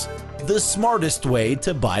Brokers, the smartest way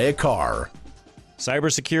to buy a car.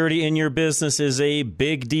 Cybersecurity in your business is a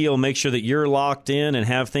big deal. Make sure that you're locked in and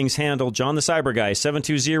have things handled. John the Cyber Guy,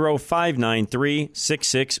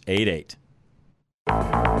 720-593-6688.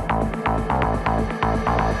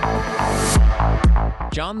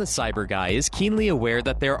 John the Cyber Guy is keenly aware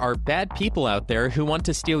that there are bad people out there who want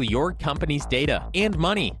to steal your company's data and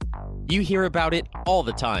money. You hear about it all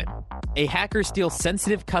the time. a hacker steals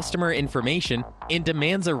sensitive customer information and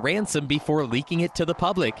demands a ransom before leaking it to the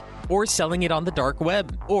public or selling it on the dark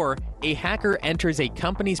web, or a hacker enters a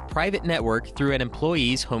company's private network through an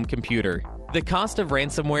employee's home computer. The cost of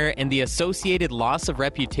ransomware and the associated loss of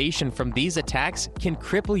reputation from these attacks can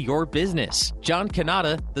cripple your business. John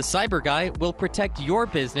Kanata, the cyber guy, will protect your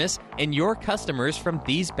business and your customers from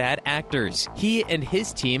these bad actors. He and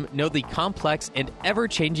his team know the complex and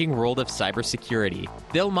ever-changing world of cybersecurity.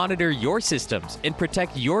 They'll monitor your systems and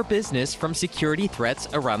protect your business from security threats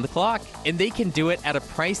around the clock. And they can do it at a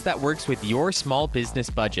price that works with your small business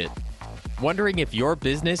budget. Wondering if your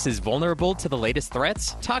business is vulnerable to the latest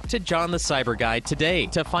threats? Talk to John the Cyber Guy today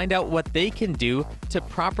to find out what they can do to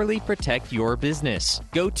properly protect your business.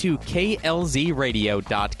 Go to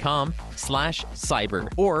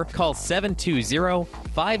klzradio.com/cyber or call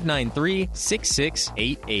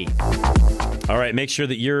 720-593-6688. All right, make sure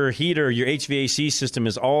that your heater, your HVAC system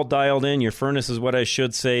is all dialed in. Your furnace is what I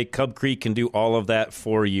should say. Cub Creek can do all of that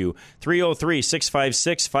for you.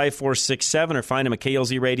 303-656-5467 or find them at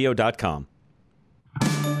klzradio.com.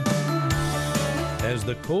 As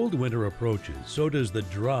the cold winter approaches, so does the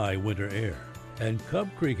dry winter air. And Cub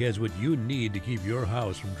Creek has what you need to keep your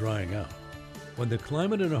house from drying out. When the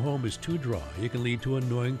climate in a home is too dry, it can lead to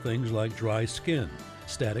annoying things like dry skin,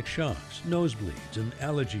 static shocks, nosebleeds, and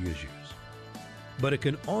allergy issues. But it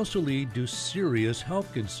can also lead to serious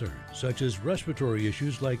health concerns, such as respiratory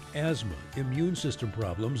issues like asthma, immune system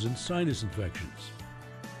problems, and sinus infections.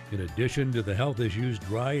 In addition to the health issues,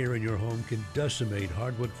 dry air in your home can decimate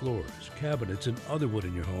hardwood floors, cabinets, and other wood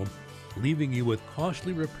in your home, leaving you with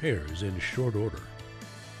costly repairs in short order.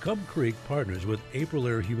 Cub Creek partners with April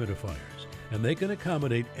Air Humidifiers, and they can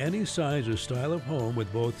accommodate any size or style of home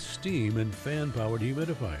with both steam and fan-powered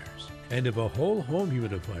humidifiers. And if a whole home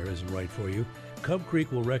humidifier isn't right for you, Cub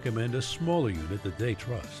Creek will recommend a smaller unit that they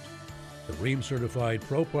trust. The Rheem-certified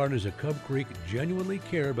pro partners at Cub Creek genuinely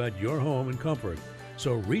care about your home and comfort.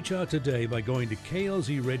 So reach out today by going to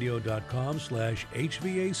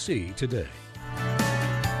klzradio.com/HVAC today.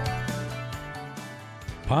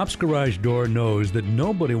 Pop's Garage Door knows that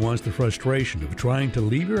nobody wants the frustration of trying to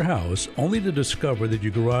leave your house only to discover that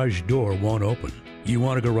your garage door won't open. You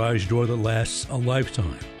want a garage door that lasts a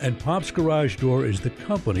lifetime, and Pop's Garage Door is the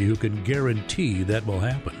company who can guarantee that will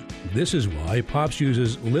happen. This is why Pop's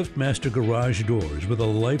uses LiftMaster Garage Doors with a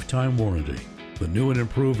lifetime warranty. The new and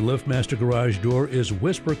improved LiftMaster Garage Door is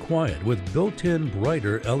whisper quiet with built-in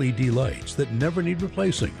brighter LED lights that never need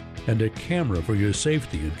replacing and a camera for your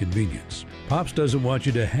safety and convenience. Pops doesn't want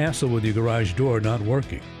you to hassle with your garage door not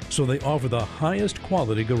working, so they offer the highest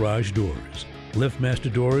quality garage doors.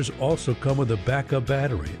 LiftMaster doors also come with a backup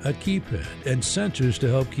battery, a keypad, and sensors to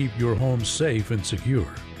help keep your home safe and secure.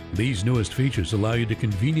 These newest features allow you to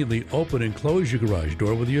conveniently open and close your garage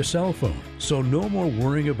door with your cell phone, so no more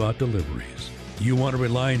worrying about deliveries. You want to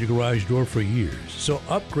rely on your garage door for years, so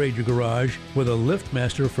upgrade your garage with a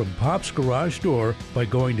LiftMaster from Pop's Garage Door by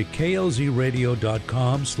going to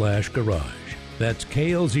klzradio.com/garage. That's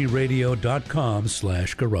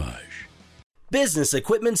klzradio.com/garage. Business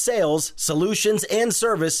Equipment Sales, Solutions, and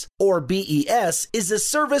Service, or BES, is a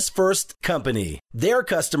service-first company. Their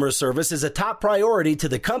customer service is a top priority to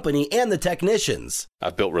the company and the technicians.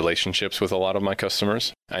 I've built relationships with a lot of my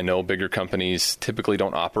customers. I know bigger companies typically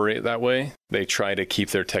don't operate that way. They try to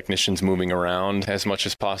keep their technicians moving around as much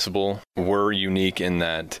as possible. We're unique in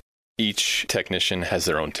that each technician has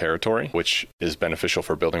their own territory, which is beneficial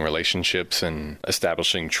for building relationships and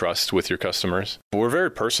establishing trust with your customers. We're very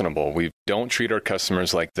personable. We don't treat our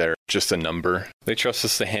customers like they're just a number. They trust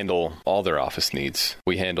us to handle all their office needs.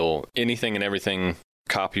 We handle anything and everything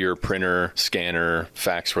copier, printer, scanner,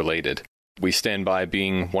 fax related. We stand by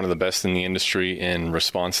being one of the best in the industry in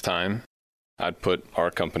response time. I'd put our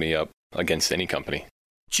company up against any company.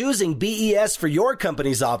 Choosing BES for your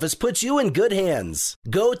company's office puts you in good hands.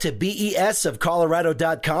 Go to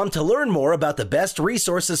besofcolorado.com to learn more about the best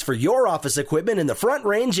resources for your office equipment in the Front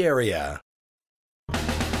Range area.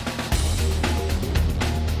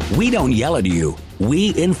 We don't yell at you.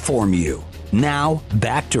 We inform you. Now,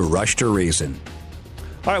 back to Rush to Reason.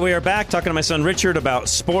 All right, we are back talking to my son Richard about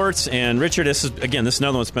sports. And Richard, this is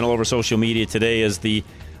another one that's been all over social media today, is the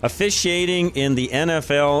officiating in the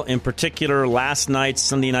NFL, in particular last night's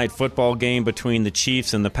Sunday night football game between the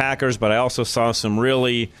Chiefs and the Packers. But I also saw some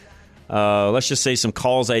really, let's just say, some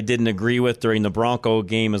calls I didn't agree with during the Bronco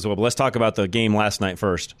game as well. But let's talk about the game last night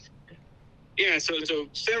first. Yeah, so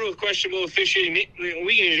several questionable officiating.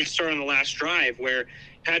 We can just start on the last drive where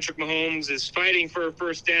Patrick Mahomes is fighting for a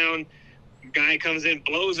first down. Guy comes in,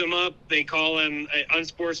 blows him up. They call him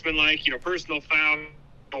unsportsmanlike, personal foul.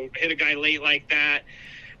 Hit a guy late like that.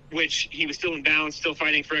 which he was still in bounds, still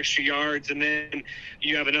fighting for extra yards. And then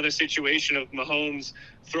you have another situation of Mahomes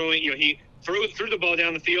throwing, he threw the ball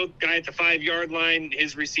down the field, guy at the 5-yard line,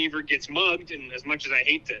 his receiver gets mugged. And as much as I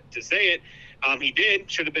hate to say it, he did.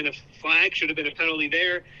 Should have been a flag, should have been a penalty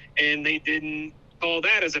there. And they didn't call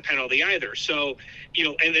that as a penalty either. So,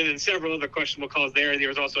 and then several other questionable calls there. There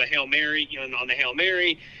was also a Hail Mary, on the Hail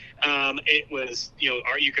Mary. It was,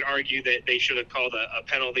 you could argue that they should have called a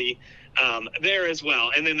penalty there as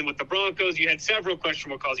well. And then with the Broncos, you had several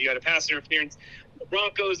questionable calls. You had a pass interference. The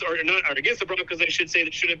Broncos, or against the Broncos, I should say,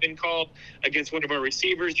 that should have been called against one of our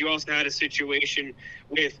receivers. You also had a situation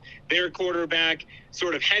with their quarterback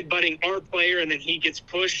sort of headbutting our player, and then he gets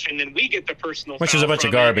pushed, and then we get the personal foul. Which is a bunch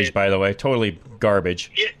of garbage, by the way. Totally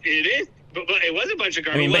garbage. It is. But it was a bunch of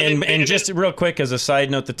garbage. I mean, and just real quick, as a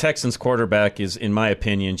side note, the Texans quarterback is, in my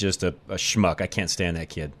opinion, just a schmuck. I can't stand that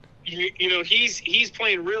kid. He's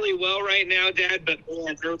playing really well right now, Dad, but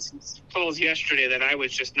man, there were some calls yesterday that I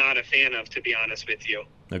was just not a fan of, to be honest with you.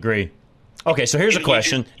 Agree. Okay, so here's a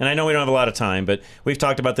question, and I know we don't have a lot of time, but we've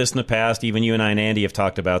talked about this in the past. Even you and I and Andy have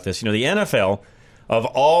talked about this. The NFL, of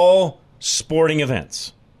all sporting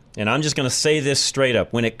events, and I'm just going to say this straight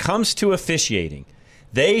up, when it comes to officiating,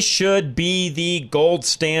 they should be the gold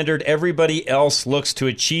standard everybody else looks to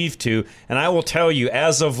achieve to, and I will tell you,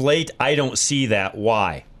 as of late, I don't see that.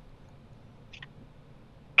 Why?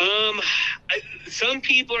 Some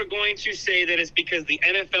people are going to say that it's because the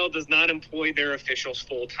NFL does not employ their officials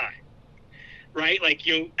full time, right? Like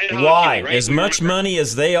why? Right? As much money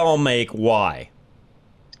as they all make, why?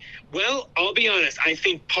 Well, I'll be honest. I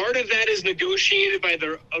think part of that is negotiated by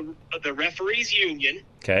the referees union.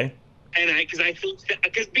 Okay. And because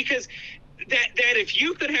that if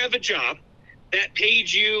you could have a job that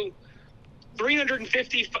paid you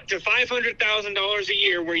 $350,000 to $500,000 a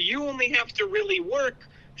year, where you only have to really work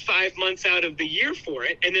 5 months out of the year for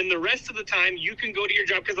it, and then the rest of the time you can go to your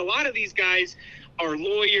job, because a lot of these guys are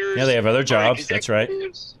lawyers. Yeah, they have other jobs. That's right.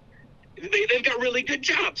 They've got really good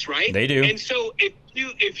jobs, right? They do. And so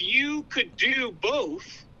if you could do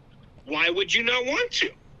both, why would you not want to?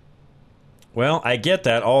 Well, I get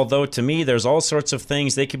that, although to me there's all sorts of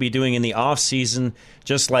things they could be doing in the off-season,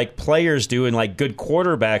 just like players do and like good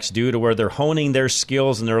quarterbacks do, to where they're honing their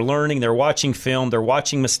skills and they're learning, they're watching film, they're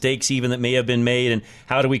watching mistakes even that may have been made, and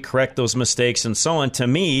how do we correct those mistakes and so on. To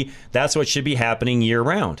me, that's what should be happening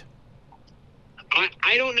year-round.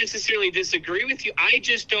 I don't necessarily disagree with you. I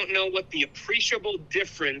just don't know what the appreciable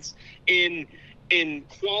difference in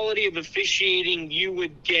quality of officiating you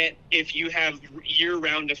would get if you have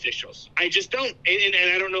year-round officials. I just don't, and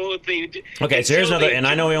I don't know if they do. Okay, so here's another, and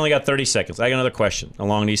I know we only got 30 seconds. I got another question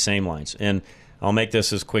along these same lines, and I'll make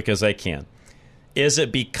this as quick as I can. Is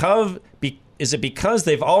it because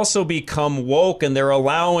they've also become woke and they're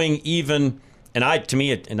allowing even, and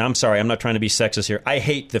I'm sorry, I'm not trying to be sexist here, I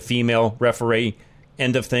hate the female referee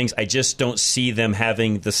end of things. I just don't see them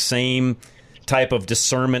having the same type of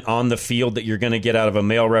discernment on the field that you're going to get out of a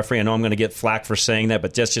male referee. I know I'm going to get flack for saying that,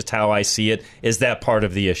 but that's just how I see it. Is that part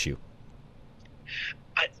of the issue?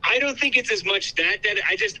 I don't think it's as much that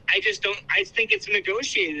I just don't. I think it's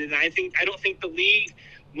negotiated, and I don't think the league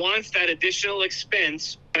wants that additional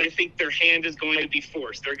expense. But I think their hand is going to be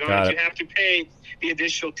forced. They're going to have to pay the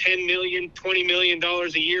additional $10 million, $20 million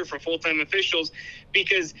a year for full-time officials,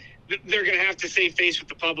 because they're going to have to save face with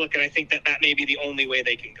the public, and I think that may be the only way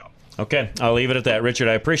they can go. Okay, I'll leave it at that. Richard,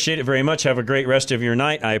 I appreciate it very much. Have a great rest of your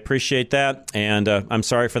night. I appreciate that, and I'm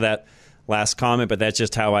sorry for that last comment, but that's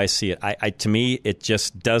just how I see it. To me, it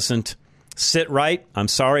just doesn't sit right. I'm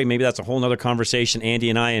sorry. Maybe that's a whole other conversation Andy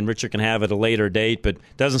and I and Richard can have at a later date, but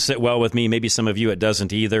it doesn't sit well with me. Maybe some of you it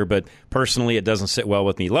doesn't either, but personally it doesn't sit well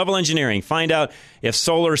with me. Level Engineering. Find out if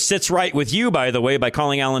solar sits right with you, by the way, by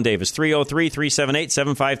calling Alan Davis,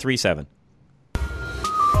 303-378-7537.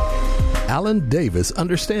 Alan Davis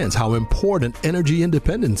understands how important energy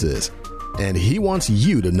independence is, and he wants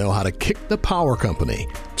you to know how to kick the power company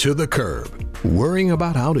to the curb. Worrying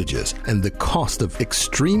about outages and the cost of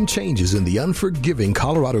extreme changes in the unforgiving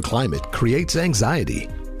Colorado climate creates anxiety.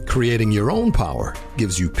 Creating your own power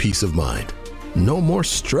gives you peace of mind. No more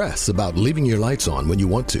stress about leaving your lights on when you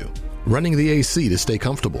want to, running the AC to stay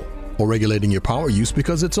comfortable, or regulating your power use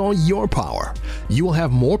because it's on your power. You will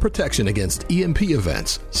have more protection against EMP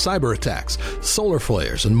events, cyber attacks, solar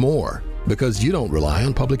flares, and more. Because you don't rely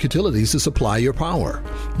on public utilities to supply your power.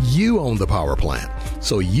 You own the power plant,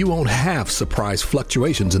 so you won't have surprise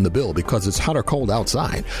fluctuations in the bill because it's hot or cold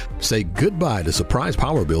outside. Say goodbye to surprise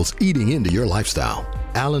power bills eating into your lifestyle.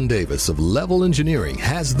 Alan Davis of Level Engineering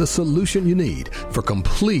has the solution you need for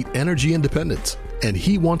complete energy independence, and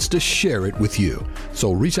he wants to share it with you.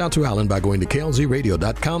 So reach out to Alan by going to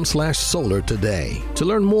klzradio.com/solar today to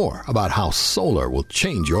learn more about how solar will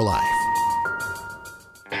change your life.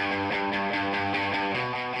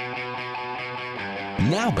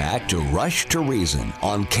 Now back to Rush to Reason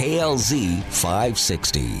on KLZ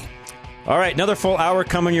 560. All right, another full hour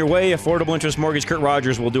coming your way. Affordable Interest Mortgage. Kurt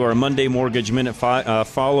Rogers will do our Monday Mortgage Minute,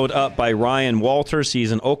 followed up by Ryan Walters.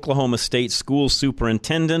 He's an Oklahoma State school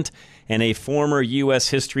superintendent and a former U.S.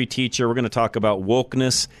 history teacher. We're going to talk about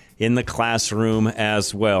wokeness in the classroom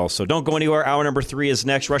as well. So don't go anywhere. Hour number 3 is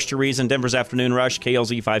next. Rush to Reason, Denver's Afternoon Rush,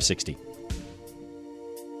 KLZ 560.